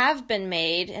have been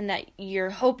made and that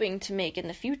you're hoping to make in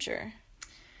the future?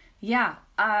 Yeah,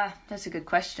 that's a good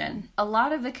question. A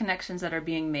lot of the connections that are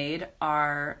being made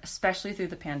are, especially through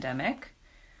the pandemic,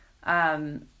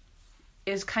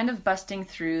 is kind of busting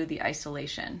through the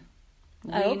isolation.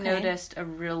 We noticed a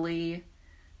really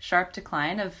sharp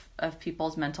decline of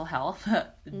people's mental health.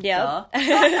 Yeah.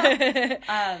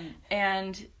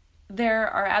 And there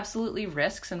are absolutely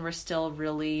risks, and we're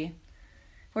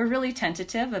really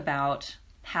tentative about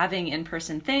having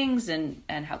in-person things and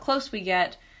how close we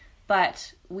get.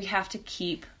 But we have to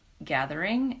keep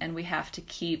gathering, and we have to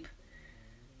keep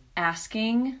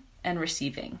asking and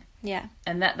receiving. Yeah.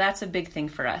 And that's a big thing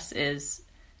for us, is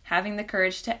having the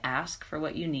courage to ask for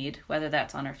what you need, whether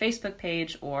that's on our Facebook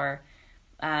page or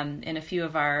in a few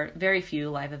of our very few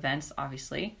live events,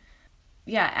 obviously.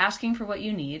 Yeah, asking for what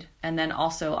you need, and then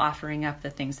also offering up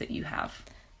the things that you have.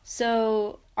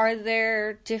 So are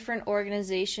there different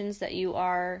organizations that you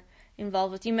are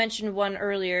involved with? You mentioned one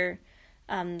earlier.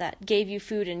 that gave you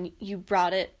food and you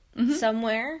brought it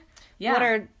somewhere. Yeah. What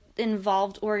are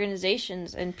involved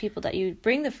organizations and people that you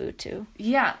bring the food to?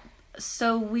 Yeah.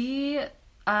 So we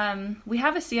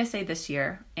have a CSA this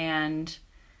year, and,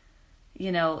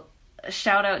 you know,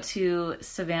 shout out to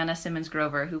Savannah Simmons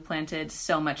Grover, who planted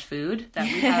so much food that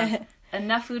we have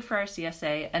enough food for our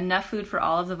CSA, enough food for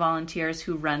all of the volunteers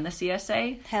who run the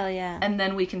CSA. Hell yeah. And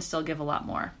then we can still give a lot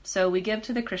more. So we give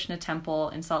to the Krishna Temple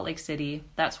in Salt Lake City.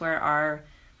 That's where our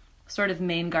sort of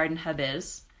main garden hub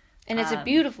is. And it's a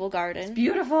beautiful garden. It's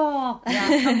beautiful.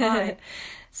 Yeah, come on.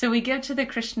 So we give to the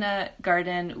Krishna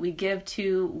Garden. We give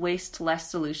to Waste Less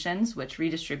Solutions, which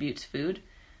redistributes food.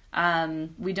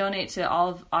 We donate to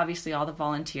obviously all the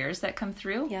volunteers that come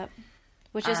through. Yep.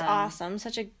 Which is awesome.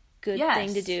 Such a good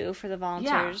thing to do for the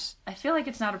volunteers. Yeah. I feel like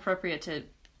it's not appropriate to...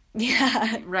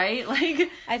 Yeah. Right? Like,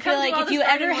 I feel like if you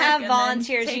ever have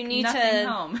volunteers, you need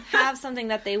to have something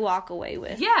that they walk away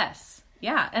with. Yes.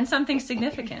 Yeah. And something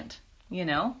significant, you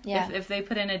know? Yeah. If they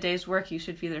put in a day's work, you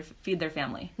should feed their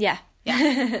family. Yeah.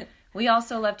 Yeah. We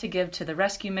also love to give to the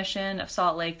Rescue Mission of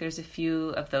Salt Lake. There's a few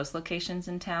of those locations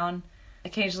in town.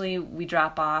 Occasionally, we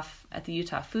drop off at the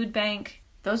Utah Food Bank.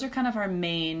 Those are kind of our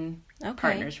main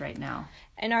partners right now.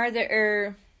 And are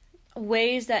there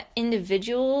ways that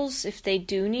individuals, if they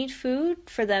do need food,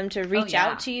 for them to reach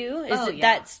out to you?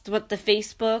 That's what the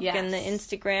Facebook and the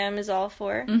Instagram is all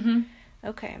for? Mm-hmm.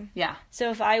 Okay. Yeah.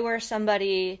 So if I were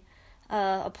somebody,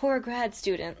 a poor grad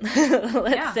student,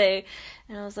 let's say,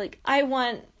 and I was like, I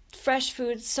want fresh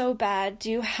food so bad,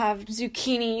 do you have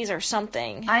zucchinis or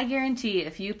something? I guarantee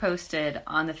if you posted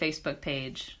on the Facebook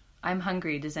page, I'm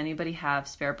hungry, does anybody have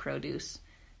spare produce?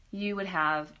 You would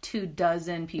have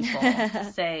 24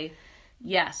 people say,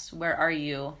 yes, where are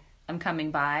you? I'm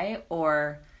coming by,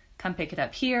 or come pick it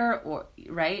up here, or,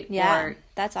 right? Yeah, or,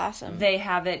 that's awesome. They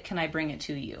have it, can I bring it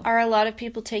to you? Are a lot of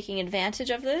people taking advantage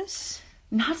of this?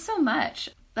 Not so much.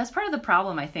 That's part of the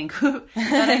problem, I think,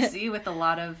 that I see with a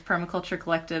lot of permaculture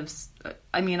collectives,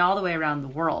 I mean, all the way around the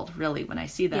world, really, when I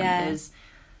see them, is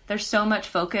there's so much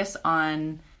focus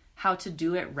on how to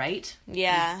do it right.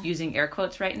 Yeah. Using air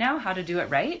quotes right now, how to do it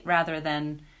right, rather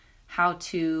than how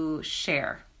to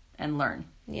share and learn.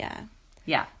 Yeah.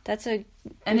 Yeah. That's a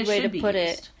good way to put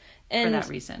it. And for that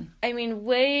reason. I mean,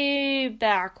 way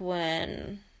back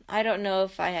when, I don't know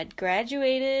if I had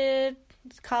graduated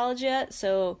college yet,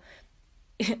 so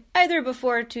either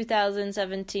before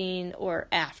 2017 or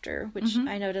after, which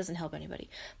I know doesn't help anybody.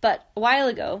 But a while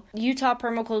ago, Utah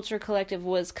Permaculture Collective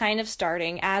was kind of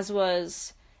starting, as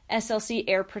was SLC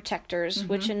Air Protectors,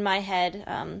 which in my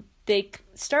head, they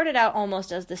started out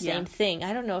almost as the same thing.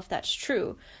 I don't know if that's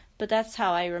true, but that's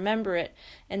how I remember it.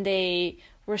 And they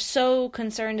were so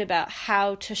concerned about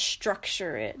how to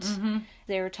structure it.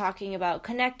 They were talking about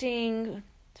connecting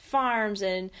farms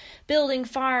and building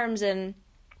farms, and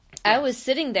I was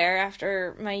sitting there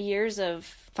after my years of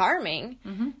farming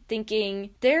thinking,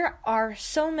 there are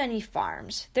so many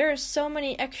farms. There is so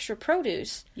many extra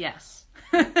produce. Yes.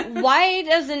 Why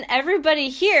doesn't everybody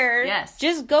here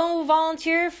just go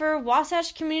volunteer for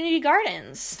Wasatch Community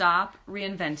Gardens? Stop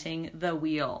reinventing the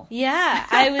wheel. Yeah,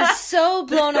 I was so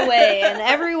blown away, and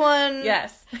everyone...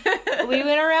 Yes. We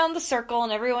went around the circle,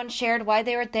 and everyone shared why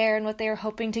they were there and what they were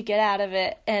hoping to get out of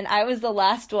it, and I was the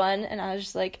last one, and I was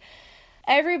just like...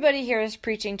 Everybody here is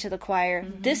preaching to the choir.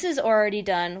 This is already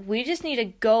done. We just need to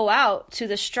go out to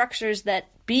the structures that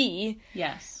be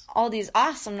all these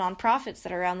awesome nonprofits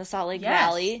that are around the Salt Lake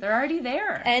Valley. They're already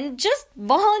there. And just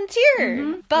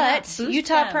volunteer. But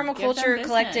Utah Permaculture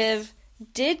Collective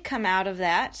did come out of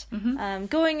that.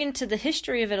 Going into the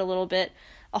history of it a little bit,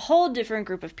 a whole different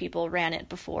group of people ran it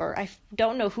before. I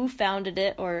don't know who founded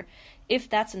it or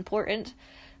if that's important,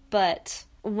 but...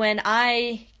 When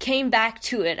I came back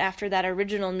to it after that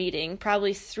original meeting,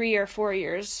 probably 3 or 4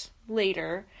 years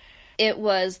later, it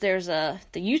was, there's the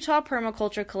Utah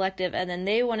Permaculture Collective, and then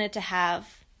they wanted to have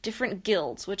different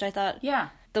guilds, which I thought,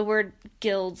 the word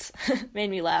guilds made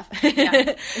me laugh.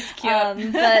 It's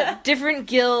cute. But different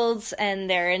guilds, and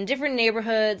they're in different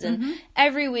neighborhoods, and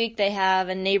every week they have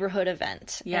a neighborhood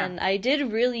event. And I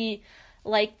did really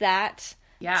like that.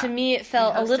 Yeah. To me, it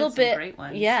felt a little bit... Great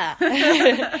ones.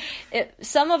 Yeah.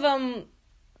 Some of them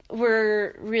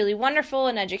were really wonderful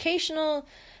and educational.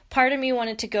 Part of me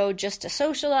wanted to go just to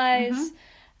socialize.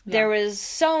 There was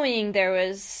sewing, there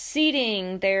was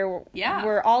seeding, there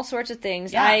were all sorts of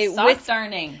things. Sock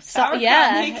darning,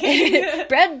 making.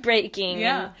 Bread breaking,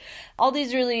 and all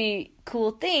these really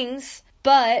cool things.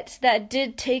 But that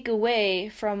did take away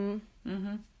from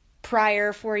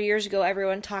prior 4 years ago,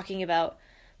 everyone talking about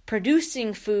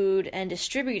producing food and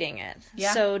distributing it.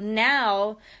 So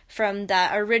now, from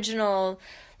that original,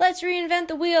 let's reinvent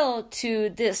the wheel, to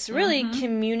this really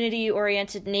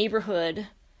community-oriented neighborhood,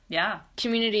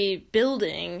 community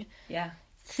building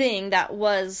thing that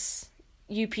was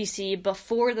UPC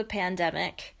before the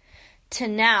pandemic, to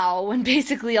now, when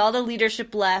basically all the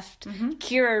leadership left,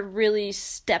 Kira really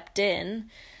stepped in,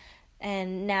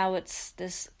 and now it's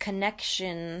this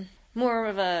connection, more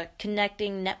of a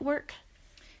connecting network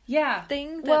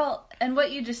thing. Well, and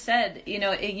what you just said,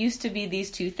 it used to be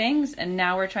these two things, and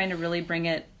now we're trying to really bring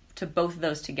it to both of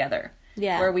those together.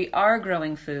 Yeah. Where we are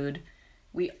growing food,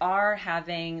 we are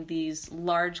having these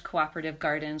large cooperative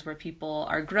gardens where people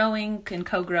are growing and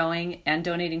co-growing and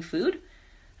donating food.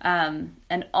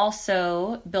 And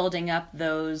also building up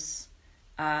those,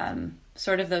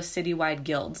 sort of those citywide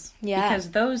guilds. Yeah.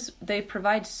 Because they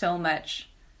provide so much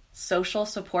social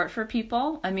support for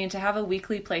people. I mean, to have a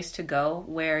weekly place to go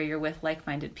where you're with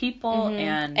like-minded people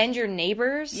and your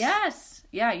neighbors. Yes.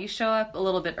 Yeah. You show up a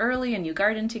little bit early and you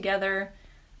garden together.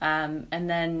 And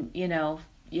then,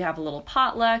 you have a little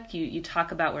potluck. You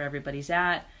talk about where everybody's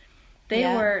at. They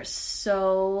were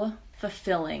so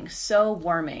fulfilling, so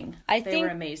warming. They were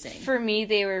amazing. For me,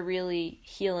 they were really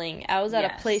healing. I was at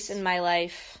a place in my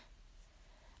life.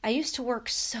 I used to work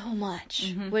so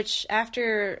much, which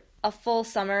after a full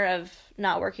summer of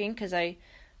not working, because I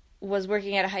was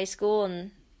working at a high school and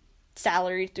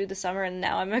salaried through the summer, and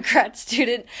now I'm a grad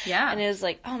student. Yeah. And it was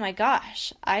like, oh my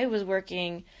gosh, I was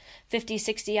working 50,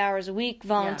 60 hours a week,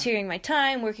 volunteering my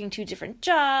time, working 2 different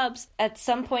jobs. At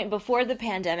some point before the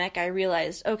pandemic, I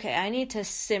realized, okay, I need to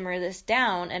simmer this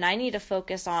down, and I need to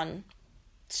focus on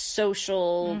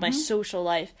my social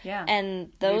life. Yeah.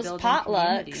 And those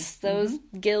potlucks, those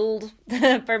guild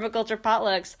permaculture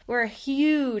potlucks were a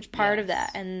huge part of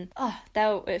that. And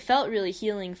it felt really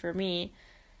healing for me.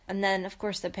 And then, of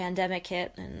course, the pandemic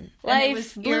hit, and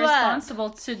life blew up. Irresponsible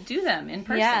to do them in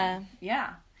person.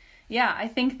 Yeah, I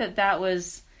think that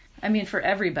was, for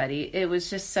everybody, it was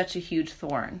just such a huge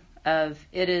thorn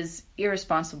it is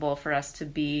irresponsible for us to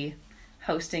be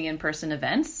hosting in-person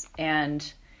events.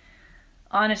 And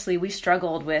honestly, we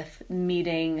struggled with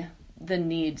meeting the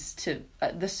needs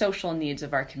the social needs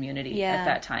of our community at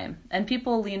that time. And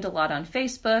people leaned a lot on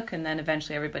Facebook, and then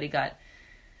eventually everybody got,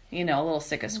 a little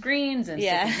sick of screens and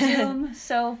sick of Zoom.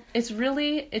 So it's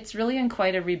really in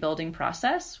quite a rebuilding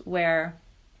process where,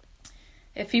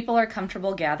 if people are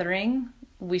comfortable gathering,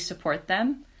 we support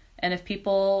them. And if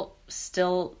people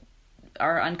still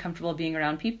are uncomfortable being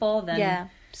around people, then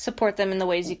support them in the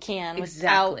ways you can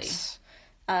without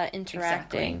interacting.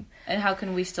 Exactly. And how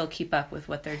can we still keep up with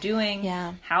what they're doing,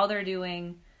 how they're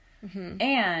doing,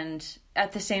 and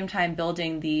at the same time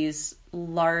building these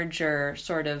larger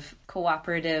sort of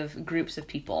cooperative groups of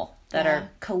people that are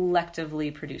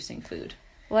collectively producing food.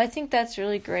 Well, I think that's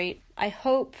really great. I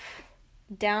hope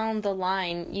down the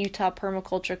line, Utah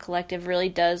Permaculture Collective really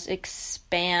does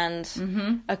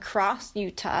expand across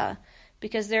Utah,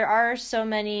 because there are so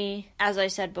many, as I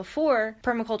said before,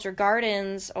 permaculture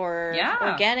gardens or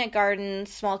organic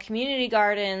gardens, small community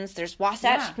gardens. There's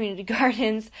Wasatch Community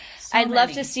Gardens. I'd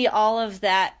love to see all of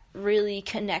that really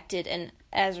connected and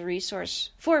as a resource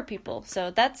for people.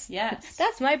 So that's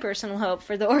my personal hope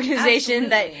for the organization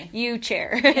that you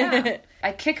chair.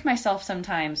 I kick myself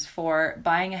sometimes for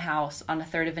buying a house on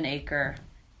 1/3 of an acre,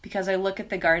 because I look at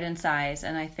the garden size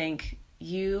and I think,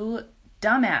 you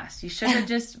dumbass, you should have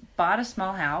just bought a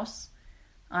small house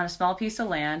on a small piece of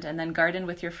land and then garden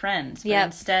with your friends. But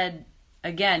instead,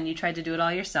 again, you tried to do it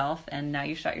all yourself, and now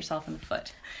you shot yourself in the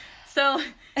foot. So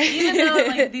even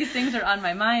though these things are on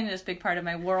my mind and it's a big part of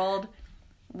my world,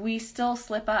 we still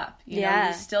slip up. You know,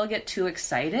 we still get too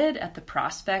excited at the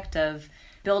prospect of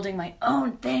building my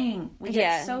own thing. We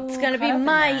get so it's going to be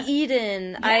my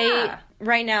Eden. I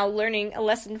right now learning a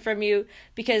lesson from you,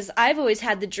 because I've always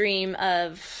had the dream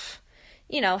of,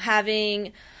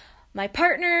 having my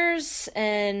partners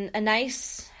and a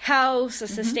nice house, a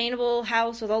sustainable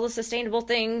house with all the sustainable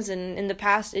things. And in the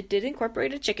past, it did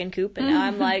incorporate a chicken coop. And now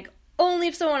I'm like, only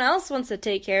if someone else wants to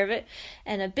take care of it.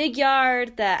 And a big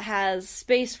yard that has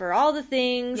space for all the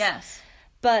things. Yes.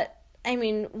 But,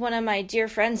 one of my dear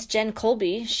friends, Jen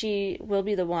Colby, she will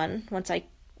be the one, once I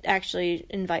actually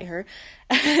invite her,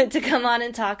 to come on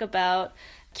and talk about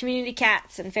community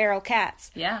cats and feral cats.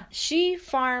 Yeah. She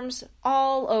farms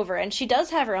all over, and she does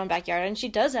have her own backyard, and she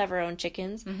does have her own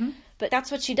chickens. But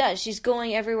that's what she does. She's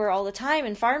going everywhere all the time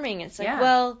and farming. It's like,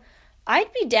 well,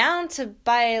 I'd be down to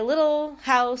buy a little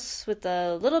house with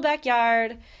a little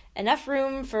backyard, enough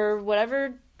room for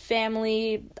whatever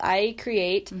family I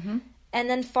create, and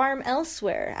then farm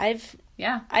elsewhere.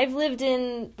 I've lived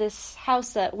in this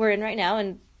house that we're in right now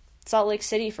in Salt Lake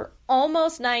City for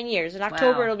almost 9 years. In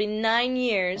October, it'll be 9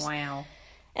 years. Wow.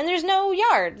 and there's no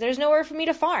yard. There's nowhere for me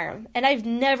to farm. And I've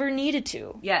never needed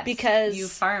to. Yes. Because you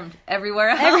farmed everywhere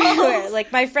else. Everywhere.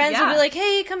 Like, my friends would be like,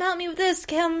 hey, come help me with this.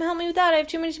 Come help me with that. I have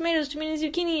too many tomatoes, too many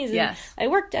zucchinis. And yes. I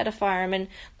worked at a farm. And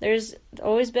there's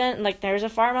always been, like, there's a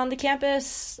farm on the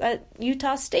campus at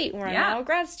Utah State where I'm now a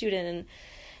grad student.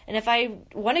 And if I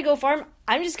want to go farm,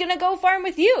 I'm just going to go farm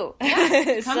with you.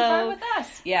 Yeah. Come farm with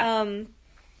us. Yeah.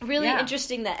 Really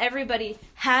interesting that everybody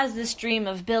has this dream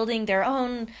of building their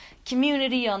own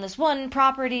community on this one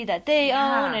property that they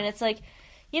own, and it's like,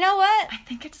 you know what? I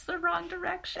think it's the wrong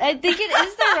direction. I think it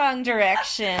is the wrong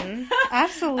direction.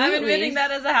 Absolutely. I'm admitting that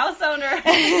as a house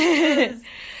owner.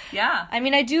 Yeah. I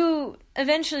mean, I do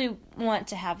eventually want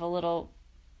to have a little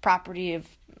property of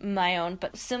my own,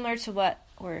 but similar to what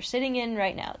we're sitting in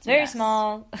right now. It's very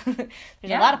small. There's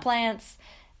a lot of plants.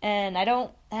 And I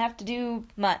don't have to do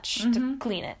much to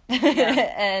clean it.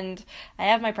 And I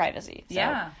have my privacy.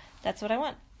 So that's what I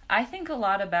want. I think a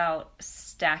lot about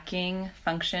stacking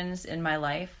functions in my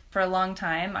life. For a long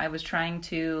time, I was trying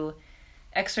to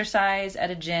exercise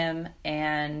at a gym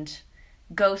and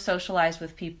go socialize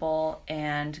with people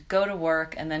and go to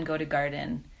work and then go to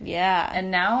garden. Yeah. And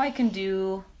now I can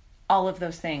do all of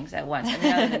those things at once. I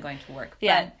mean, other than going to work.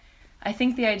 But I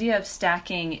think the idea of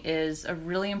stacking is a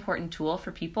really important tool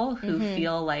for people who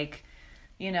feel like,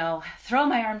 you know, throw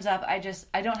my arms up. I don't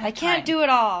have time. I can't do it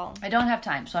all. I don't have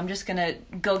time. So I'm just going to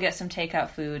go get some takeout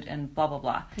food and blah, blah,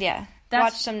 blah. Yeah.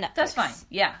 Watch some Netflix. That's fine.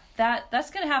 Yeah. That's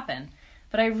going to happen.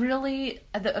 But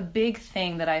a big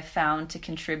thing that I've found to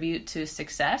contribute to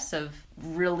success of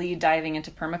really diving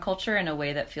into permaculture in a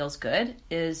way that feels good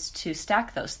is to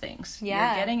stack those things. Yeah.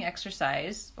 You're getting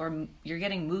exercise or you're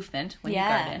getting movement when you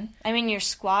garden. I mean, you're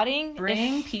squatting.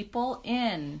 Bring people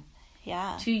in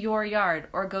to your yard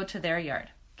or go to their yard.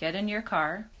 Get in your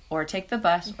car or take the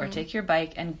bus or take your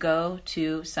bike and go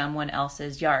to someone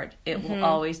else's yard. It will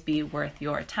always be worth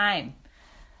your time.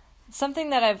 Something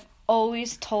that I've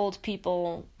always told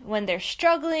people when they're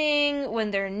struggling,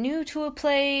 when they're new to a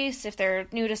place, if they're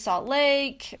new to Salt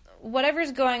Lake,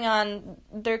 whatever's going on,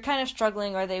 they're kind of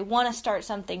struggling or they want to start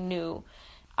something new.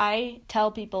 I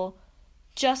tell people,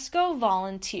 just go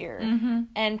volunteer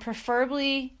and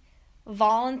preferably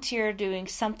volunteer doing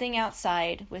something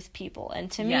outside with people.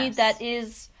 And to me, that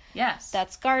is,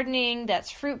 that's gardening, that's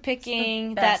fruit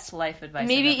picking, that's life advice.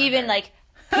 Maybe even like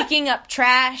picking up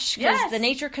trash, because the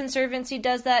Nature Conservancy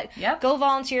does that. Yep. Go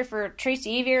volunteer for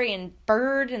Tracy Aviary and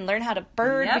bird and learn how to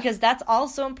bird, because that's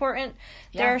also important.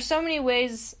 There are so many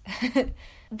ways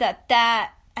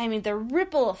that I mean, the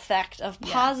ripple effect of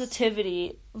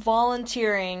positivity,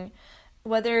 volunteering,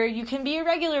 whether you can be a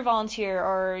regular volunteer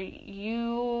or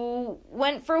you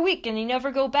went for a week and you never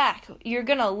go back, you're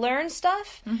going to learn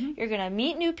stuff, you're going to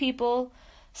meet new people.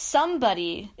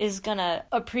 Somebody is going to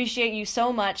appreciate you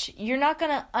so much, you're not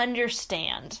going to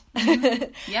understand.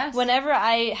 Yes. Whenever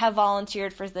I have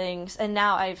volunteered for things, and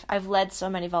now I've led so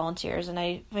many volunteers, and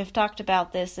I've talked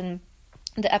about this in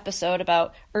the episode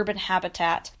about urban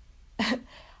habitat.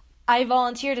 I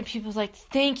volunteered and people were like,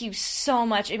 thank you so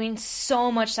much. I mean, so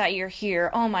much that you're here.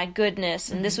 Oh my goodness.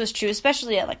 And this was true,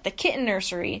 especially at like the kitten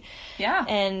nursery. Yeah.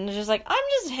 And just like, I'm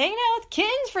just hanging out with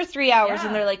kittens for 3 hours. Yeah.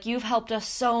 And they're like, you've helped us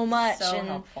so much. So and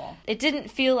helpful. It didn't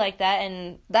feel like that.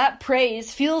 And that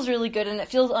praise feels really good and it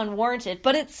feels unwarranted.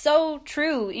 But it's so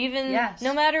true. Even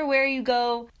no matter where you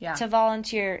go to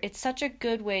volunteer, it's such a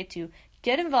good way to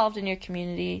get involved in your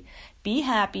community, be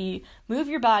happy, move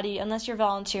your body, unless you're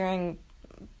volunteering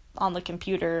on the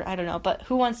computer, I don't know, but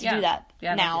who wants to do that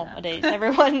nowadays?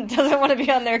 Everyone doesn't want to be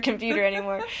on their computer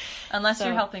anymore. Unless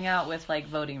you're helping out with, like,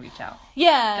 voting reach out.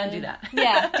 Yeah. Then do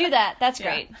that. Do that. That's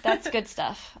great. That's good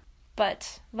stuff.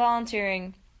 But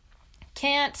volunteering,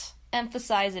 can't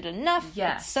emphasize it enough.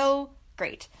 Yes. It's so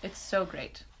great. It's so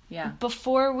great. Yeah.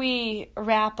 Before we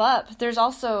wrap up, there's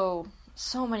also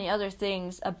so many other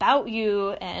things about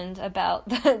you and about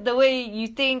the way you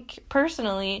think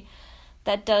personally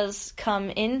that does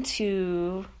come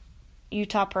into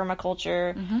Utah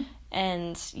permaculture,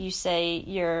 and you say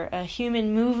you're a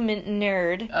human movement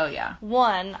nerd. Oh yeah.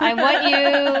 One, I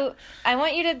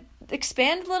want you to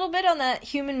expand a little bit on that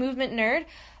human movement nerd,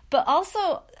 but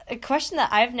also a question that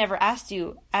I've never asked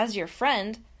you as your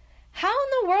friend. How in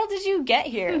the world did you get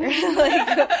here?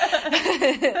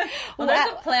 Well,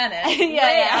 there's a planet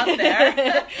way out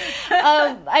there.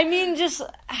 I mean, just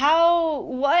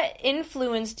what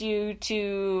influenced you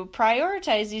to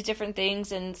prioritize these different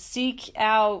things and seek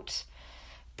out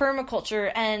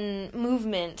permaculture and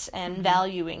movement and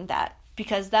valuing that?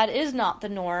 because that is not the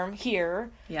norm here.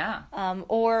 Yeah.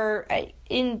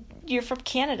 You're from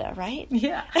Canada, right?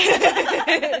 Yeah.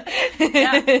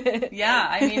 Yeah.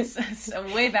 I mean,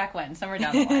 so way back when, somewhere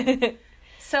down the line.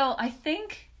 So I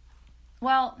think,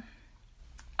 well,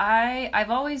 I've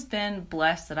always been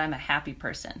blessed that I'm a happy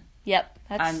person. Yep.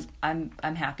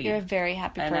 I'm happy. You're a very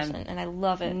happy person, and I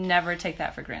love it. Never take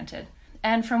that for granted.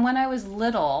 And from when I was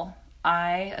little,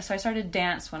 I started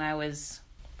dance when I was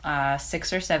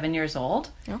 6 or 7 years old.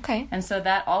 Okay. And so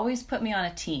that always put me on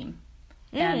a team.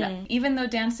 And even though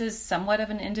dance is somewhat of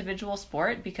an individual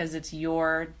sport because it's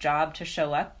your job to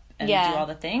show up and do all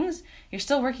the things, you're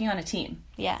still working on a team.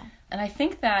 Yeah. And I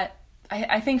think that,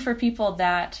 I think for people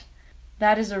that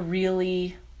is a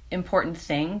really important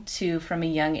thing to, from a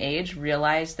young age,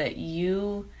 realize that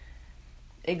you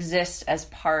exist as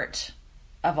part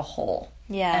of a whole.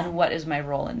 Yeah. And what is my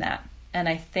role in that? And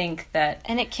I think that...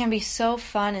 And it can be so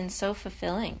fun and so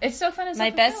fulfilling. It's so fun and so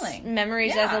fulfilling. My best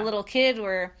memories as a Yeah. little kid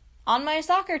were on my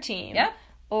soccer team. Yep.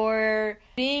 Or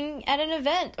being at an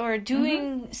event or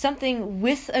doing something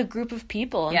with a group of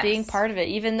people and Yes. being part of it.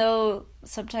 Even though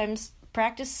sometimes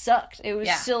practice sucked, it was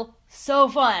Yeah. still so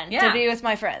fun Yeah. to be with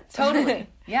my friends. Totally.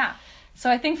 Yeah.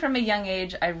 So I think from a young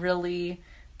age, I really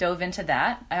dove into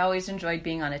that. I always enjoyed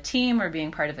being on a team or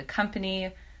being part of a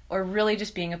company or really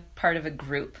just being a part of a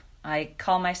group. I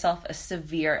call myself a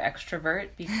severe extrovert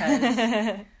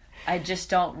because I just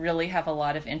don't really have a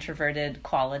lot of introverted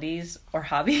qualities or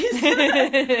hobbies. I'm just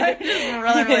really,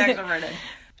 really extroverted.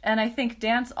 And I think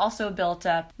dance also built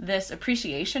up this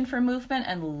appreciation for movement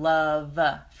and love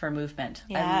for movement.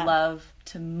 Yeah. I love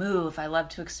to move. I love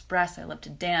to express. I love to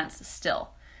dance still.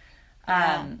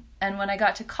 Yeah. And when I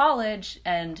got to college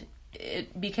and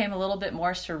it became a little bit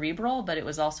more cerebral, but it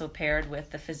was also paired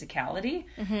with the physicality,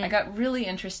 I got really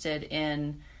interested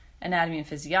in anatomy and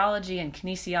physiology and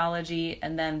kinesiology,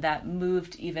 and then that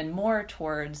moved even more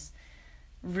towards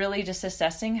really just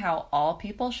assessing how all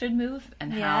people should move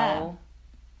and how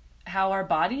our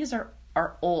bodies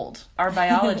are old. Our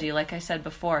biology, like I said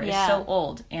before, is so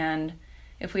old. And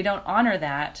if we don't honor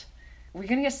that, we're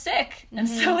going to get sick. And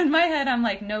so in my head, I'm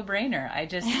like, no brainer. I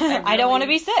don't want to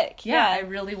be sick. Yeah, I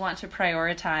really want to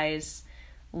prioritize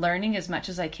learning as much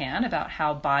as I can about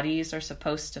how bodies are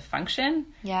supposed to function.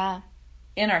 Yeah.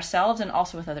 In ourselves and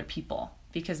also with other people,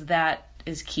 because that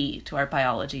is key to our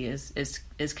biology is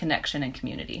connection and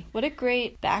community. What a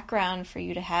great background for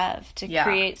you to have to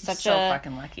create such so a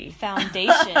fucking lucky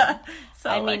foundation. So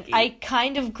I mean, lucky. I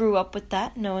kind of grew up with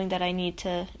that, knowing that I need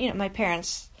to, my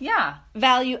parents Yeah.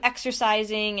 value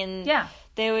exercising and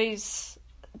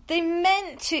they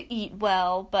meant to eat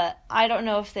well, but I don't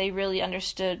know if they really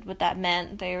understood what that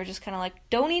meant. They were just kind of like,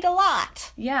 don't eat a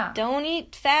lot. Yeah. Don't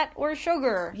eat fat or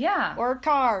sugar. Yeah. Or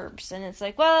carbs. And it's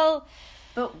like, well...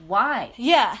 But why?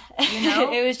 Yeah. You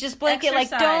know? It was just blanket, like,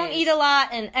 don't eat a lot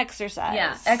and exercise.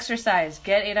 Yeah. Exercise.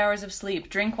 Get 8 hours of sleep.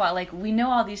 Drink water. Like, we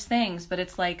know all these things, but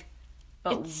it's like,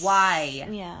 why?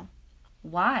 Yeah.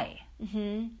 Why?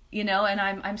 Mm-hmm. And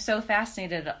I'm so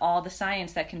fascinated at all the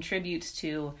science that contributes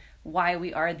to why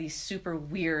we are these super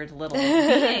weird little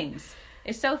beings.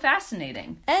 It's so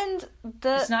fascinating. And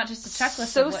it's not just a checklist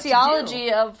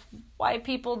sociology of what to do. Of why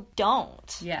people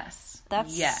don't. Yes.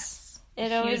 That's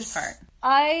huge part.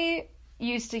 I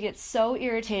used to get so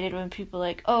irritated when people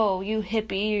like, oh, you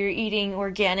hippie, you're eating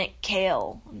organic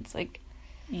kale. And it's like,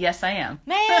 yes, I am.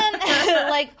 Man,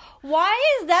 like,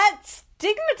 why is that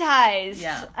stigmatized?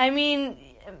 Yeah. I mean,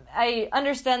 I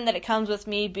understand that it comes with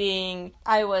me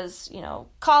I was,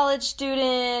 college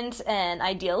student and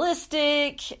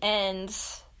idealistic and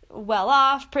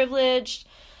well-off, privileged.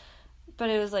 But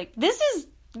it was like, this is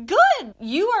good.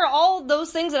 You are all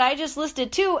those things that I just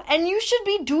listed too, and you should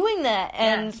be doing that.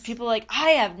 And people are like,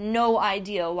 I have no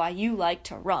idea why you like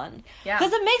to run. Yeah.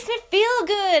 Because it makes me feel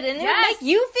good, and it would make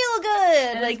you feel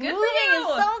good. And like, good moving is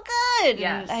so good.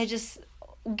 Yes.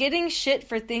 And getting shit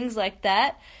for things like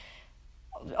that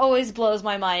always blows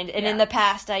my mind. And in the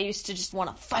past, I used to just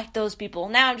want to fight those people.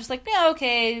 Now I'm just like, yeah,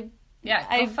 okay. Yeah,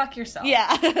 go fuck yourself. Yeah.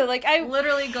 Like, I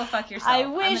literally go fuck yourself.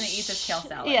 I'm going to eat this kale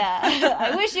salad. Yeah.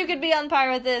 I wish you could be on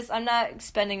par with this. I'm not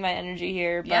expending my energy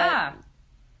here, but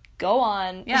go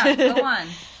on. Yeah, go on.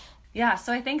 Yeah,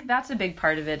 so I think that's a big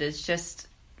part of it, is just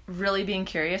really being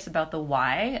curious about the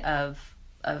why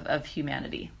of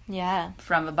humanity. Yeah.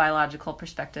 From a biological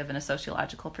perspective and a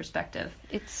sociological perspective.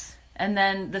 And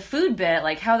then the food bit,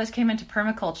 like how this came into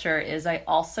permaculture, is I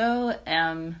also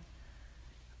am...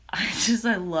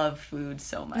 I love food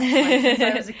so much. Like, since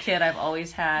I was a kid, I've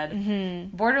always had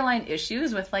borderline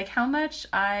issues with, like, how much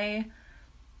I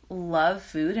love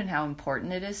food and how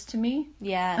important it is to me.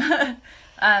 Yeah.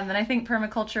 And I think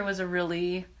permaculture was a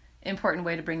really important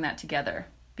way to bring that together,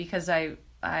 because I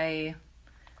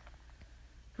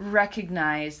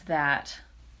recognize that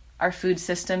our food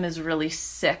system is really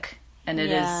sick, and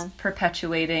it is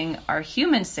perpetuating our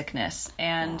human sickness.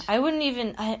 And I wouldn't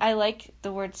even, I like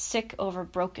the word sick over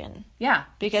broken. Yeah.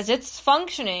 Because it's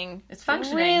functioning. It's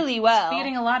functioning really well. It's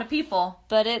feeding a lot of people.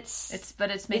 But it's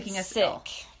making us sick. ill.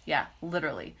 Yeah,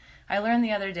 literally. I learned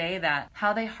the other day that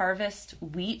how they harvest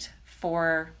wheat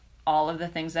for all of the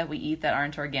things that we eat that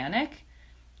aren't organic,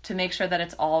 to make sure that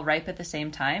it's all ripe at the same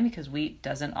time, because wheat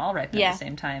doesn't all ripen at the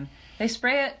same time. They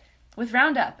spray it with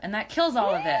Roundup, and that kills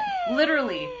all of it.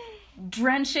 Literally.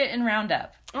 Drench it in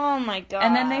Roundup. Oh my god.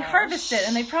 And then they harvest it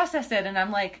and they process it, and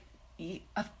I'm like,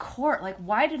 of course, like,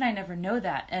 why did I never know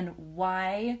that? And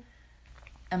why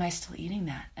am I still eating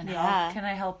that? And how can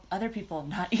I help other people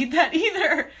not eat that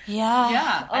either? Yeah.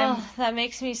 Yeah. Oh, that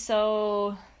makes me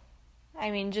so, I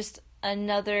mean, just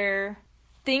another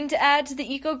thing to add to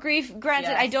the eco-grief.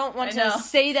 Granted, I don't want to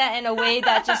say that in a way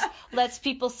that just lets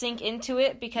people sink into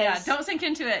it, because... Yeah, don't sink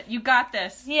into it. You got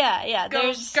this. Yeah.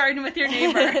 Go garden with your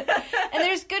neighbor. And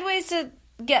there's good ways to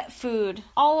get food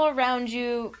all around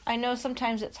you. I know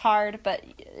sometimes it's hard, but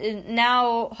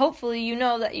now, hopefully, you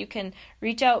know that you can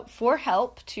reach out for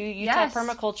help to Utah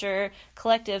Permaculture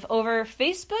Collective over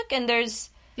Facebook, and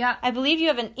there's... Yeah. I believe you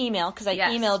have an email, because I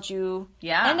emailed you.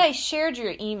 Yeah. And I shared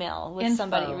your email with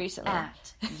somebody recently. At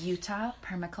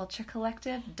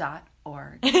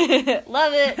utahpermaculturecollective.org.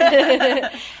 Love it.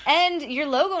 And your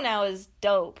logo now is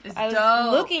dope. I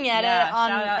was looking at it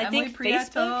on, I think,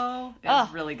 Facebook.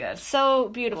 It's really good. So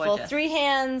beautiful. Gorgeous. 3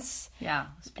 hands. Yeah,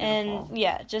 it's beautiful.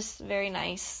 And just very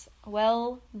nice.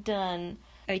 Well done.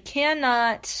 I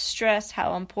cannot stress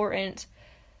how important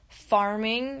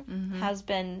farming has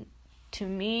been to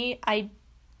me. I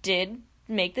did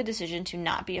make the decision to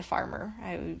not be a farmer.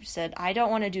 I said, I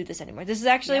don't want to do this anymore. This is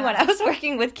actually when I was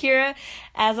working with Kira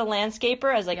as a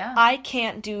landscaper. I was like, I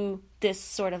can't do this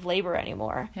sort of labor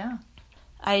anymore. Yeah.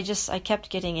 I kept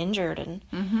getting injured,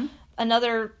 and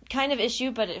another kind of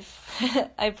issue, but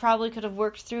I probably could have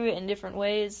worked through it in different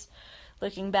ways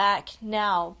looking back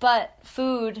now. But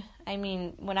food, I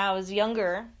mean, when I was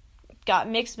younger, got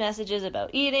mixed messages about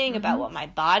eating, about what my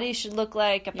body should look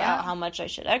like, about how much I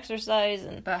should exercise,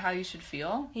 and about how you should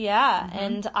feel. Yeah,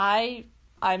 and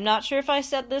I'm not sure if I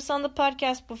said this on the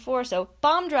podcast before, so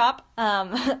bomb drop.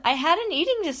 I had an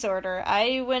eating disorder.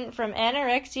 I went from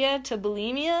anorexia to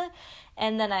bulimia,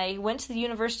 and then I went to the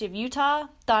University of Utah,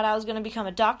 thought I was going to become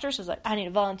a doctor, so I was like, I need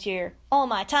to volunteer all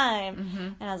my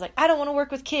time. And I was like, I don't want to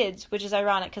work with kids, which is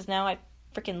ironic, because now I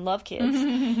freaking love kids.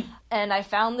 And I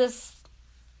found this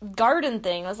garden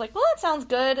thing. I was like, well, that sounds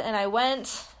good. And I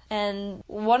went, and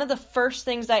one of the first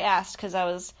things I asked, because I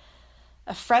was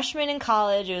a freshman in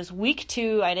college, it was week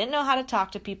 2, I didn't know how to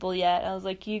talk to people yet. I was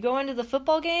like, you go into the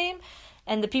football game?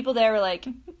 And the people there were like,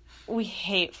 we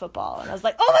hate football. And I was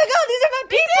like, oh my god, these are my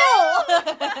people!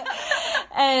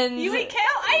 And you eat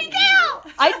kale? I eat kale!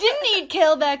 I didn't eat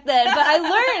kale back then, but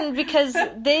I learned because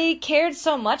they cared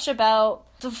so much about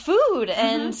the food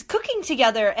and cooking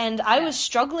together, and I was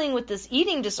struggling with this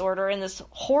eating disorder and this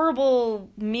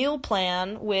horrible meal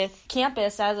plan with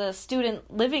campus as a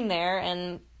student living there,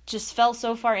 and just fell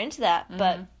so far into that.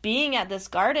 But being at this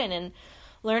garden and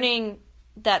learning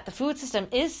that the food system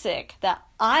is sick, that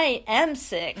I am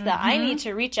sick, that I need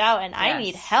to reach out and I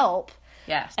need help.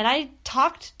 Yes. And I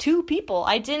talked to people.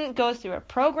 I didn't go through a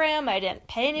program. I didn't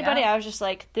pay anybody. I was just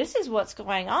like, this is what's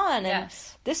going on. And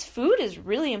this food is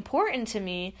really important to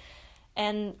me.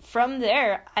 And from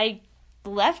there, I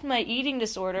left my eating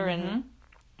disorder. And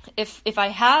if I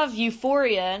have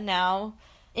euphoria now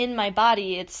in my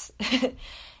body, it's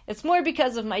it's more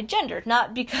because of my gender,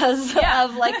 not because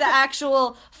of like the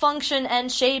actual function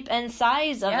and shape and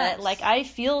size of it. Like, I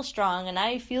feel strong and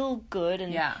I feel good,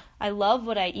 and I love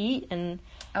what I eat. And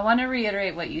I want to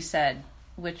reiterate what you said,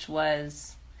 which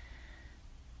was,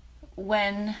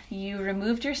 when you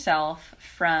removed yourself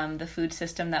from the food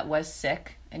system that was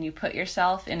sick and you put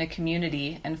yourself in a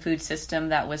community and food system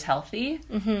that was healthy,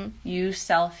 you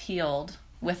self-healed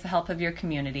with the help of your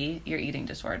community, your eating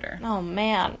disorder. Oh,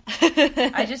 man.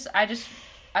 I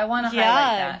want to highlight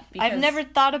that. I've never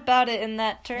thought about it in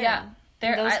that term. Yeah.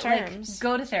 Those terms. Like,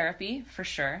 go to therapy, for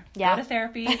sure. Yeah. Go to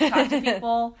therapy, talk to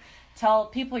people, tell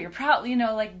people you're proud,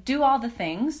 do all the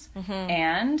things.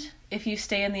 And if you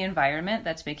stay in the environment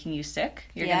that's making you sick,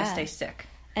 you're going to stay sick.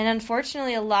 And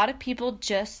unfortunately, a lot of people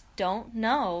just don't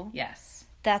know. Yes.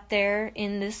 that they're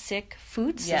in this sick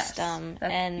food system.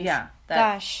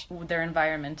 Gosh, their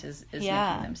environment is making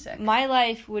them sick. My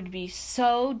life would be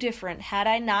so different had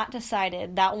I not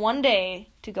decided that one day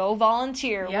to go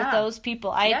volunteer with those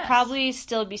people. I'd probably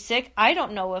still be sick. I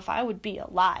don't know if I would be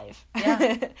alive.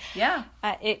 It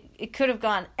could have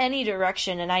gone any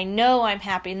direction, and I know I'm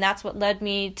happy, and that's what led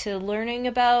me to learning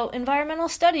about environmental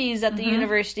studies at the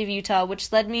University of Utah,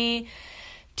 which led me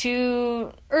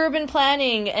to urban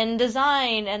planning and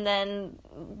design, and then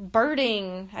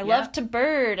birding. I love to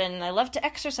bird, and I love to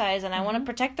exercise, and I want to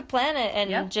protect the planet,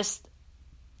 and just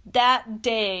that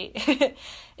day,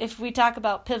 if we talk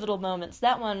about pivotal moments,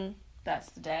 that's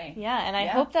the day. Yeah, and I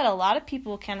hope that a lot of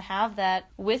people can have that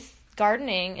with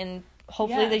gardening, and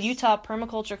hopefully the Utah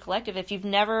Permaculture Collective. If you've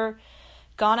never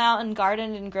gone out and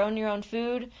gardened and grown your own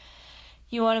food,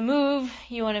 you want to move,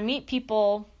 you want to meet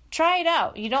people, try it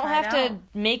out. You don't have to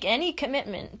make any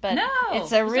commitment, but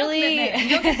it's a really... No,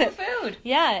 you'll get some food.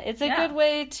 It's a good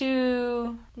way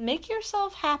to make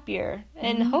yourself happier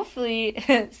and hopefully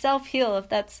self-heal if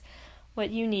that's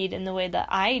what you need in the way that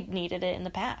I needed it in the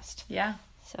past. Yeah.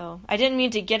 So I didn't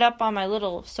mean to get up on my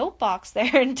little soapbox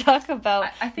there and talk about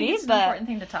I think it's an important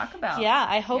thing to talk about. Yeah,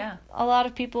 I hope a lot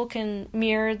of people can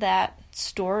mirror that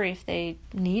story if they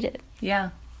need it.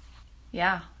 Yeah.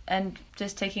 Yeah. And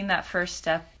just taking that first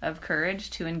step of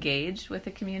courage to engage with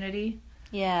the community.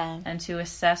 Yeah. And to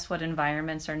assess what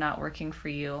environments are not working for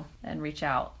you and reach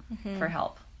out for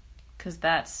help. Because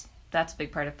that's a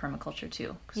big part of permaculture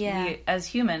too. Because we, as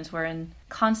humans, we're in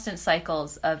constant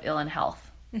cycles of ill and health.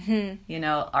 You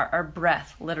know, our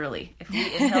breath, literally. If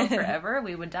we inhaled forever,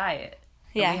 we would die.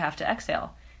 But we have to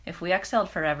exhale. If we exhaled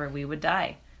forever, we would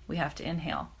die. We have to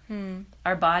inhale.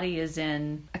 Our body is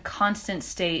in a constant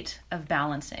state of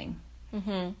balancing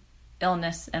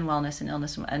illness and wellness and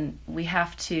illness. And we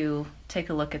have to take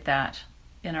a look at that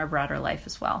in our broader life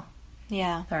as well.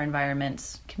 Yeah. With our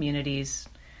environments, communities,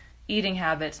 eating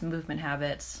habits, movement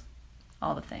habits,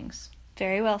 all the things.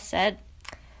 Very well said.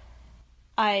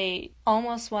 I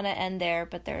almost want to end there,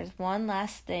 but there's one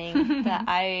last thing that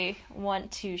I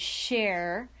want to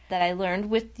share that I learned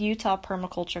with Utah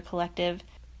Permaculture Collective.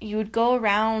 You would go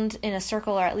around in a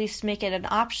circle, or at least make it an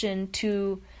option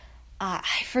to, I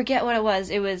forget what it was.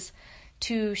 It was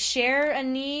to share a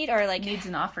need, or like... Needs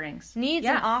and offerings. Needs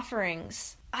and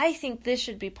offerings. I think this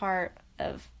should be part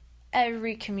of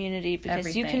every community,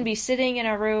 because you can be sitting in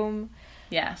a room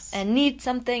and need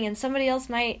something, and somebody else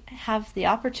might have the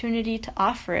opportunity to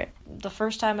offer it. The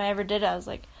first time I ever did it, I was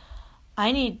like,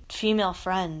 I need female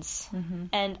friends.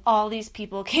 And all these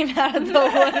people came out of the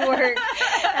woodwork.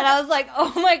 And I was like,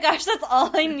 oh my gosh, that's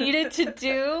all I needed to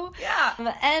do.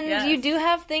 And you do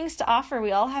have things to offer.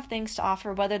 We all have things to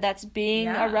offer, whether that's being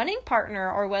a running partner,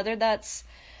 or whether that's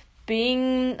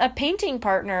being a painting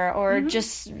partner, or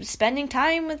just spending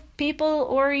time with people,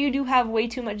 or you do have way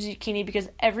too much zucchini, because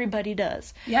everybody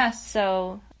does.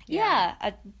 So... Yeah,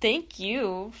 thank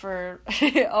you for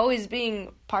always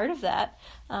being part of that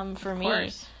for me.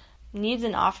 Course. Needs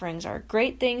and offerings are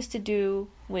great things to do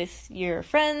with your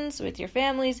friends, with your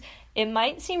families. It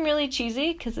might seem really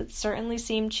cheesy, because it certainly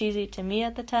seemed cheesy to me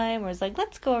at the time, where it's like,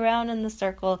 let's go around in the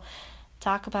circle,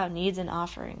 talk about needs and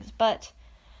offerings. But,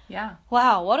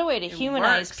 wow, what a way to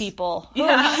humanize people.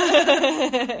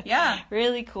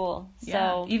 Really cool.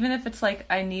 So even if it's like,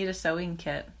 I need a sewing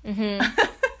kit.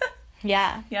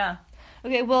 Yeah.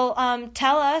 Okay, well,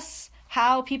 tell us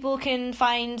how people can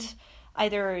find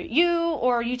either you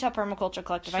or Utah Permaculture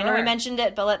Collective. I know we mentioned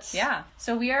it, but let's... Yeah,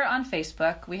 so we are on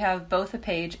Facebook. We have both a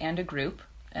page and a group,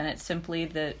 and it's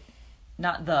simply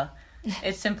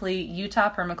it's simply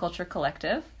Utah Permaculture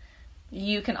Collective.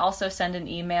 You can also send an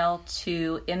email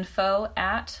to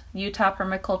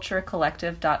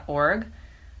info@utahpermaculturecollective.org.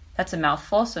 That's a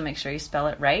mouthful, so make sure you spell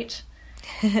it right.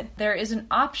 There is an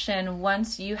option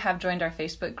once you have joined our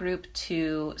Facebook group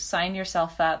to sign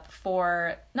yourself up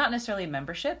for, not necessarily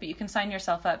membership, but you can sign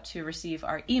yourself up to receive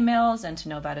our emails and to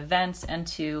know about events and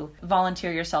to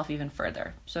volunteer yourself even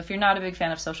further. So if you're not a big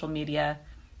fan of social media,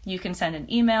 you can send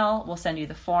an email, we'll send you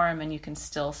the form, and you can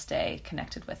still stay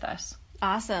connected with us.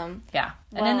 Awesome. Yeah.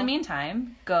 And in the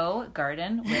meantime, go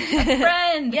garden with a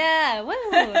friend. Yeah,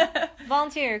 woo!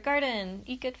 Volunteer, garden,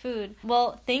 eat good food.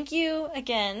 Well, thank you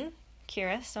again,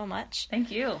 Kira, so much.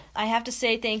 Thank you. I have to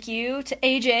say thank you to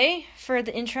AJ for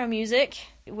the intro music.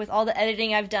 With all the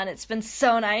editing I've done, it's been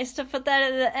so nice to put that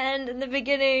at the end and the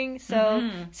beginning. So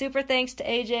super thanks to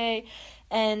AJ.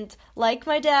 And like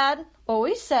my dad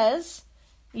always says,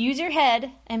 use your head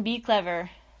and be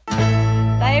clever.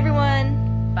 Bye,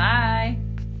 everyone. Bye.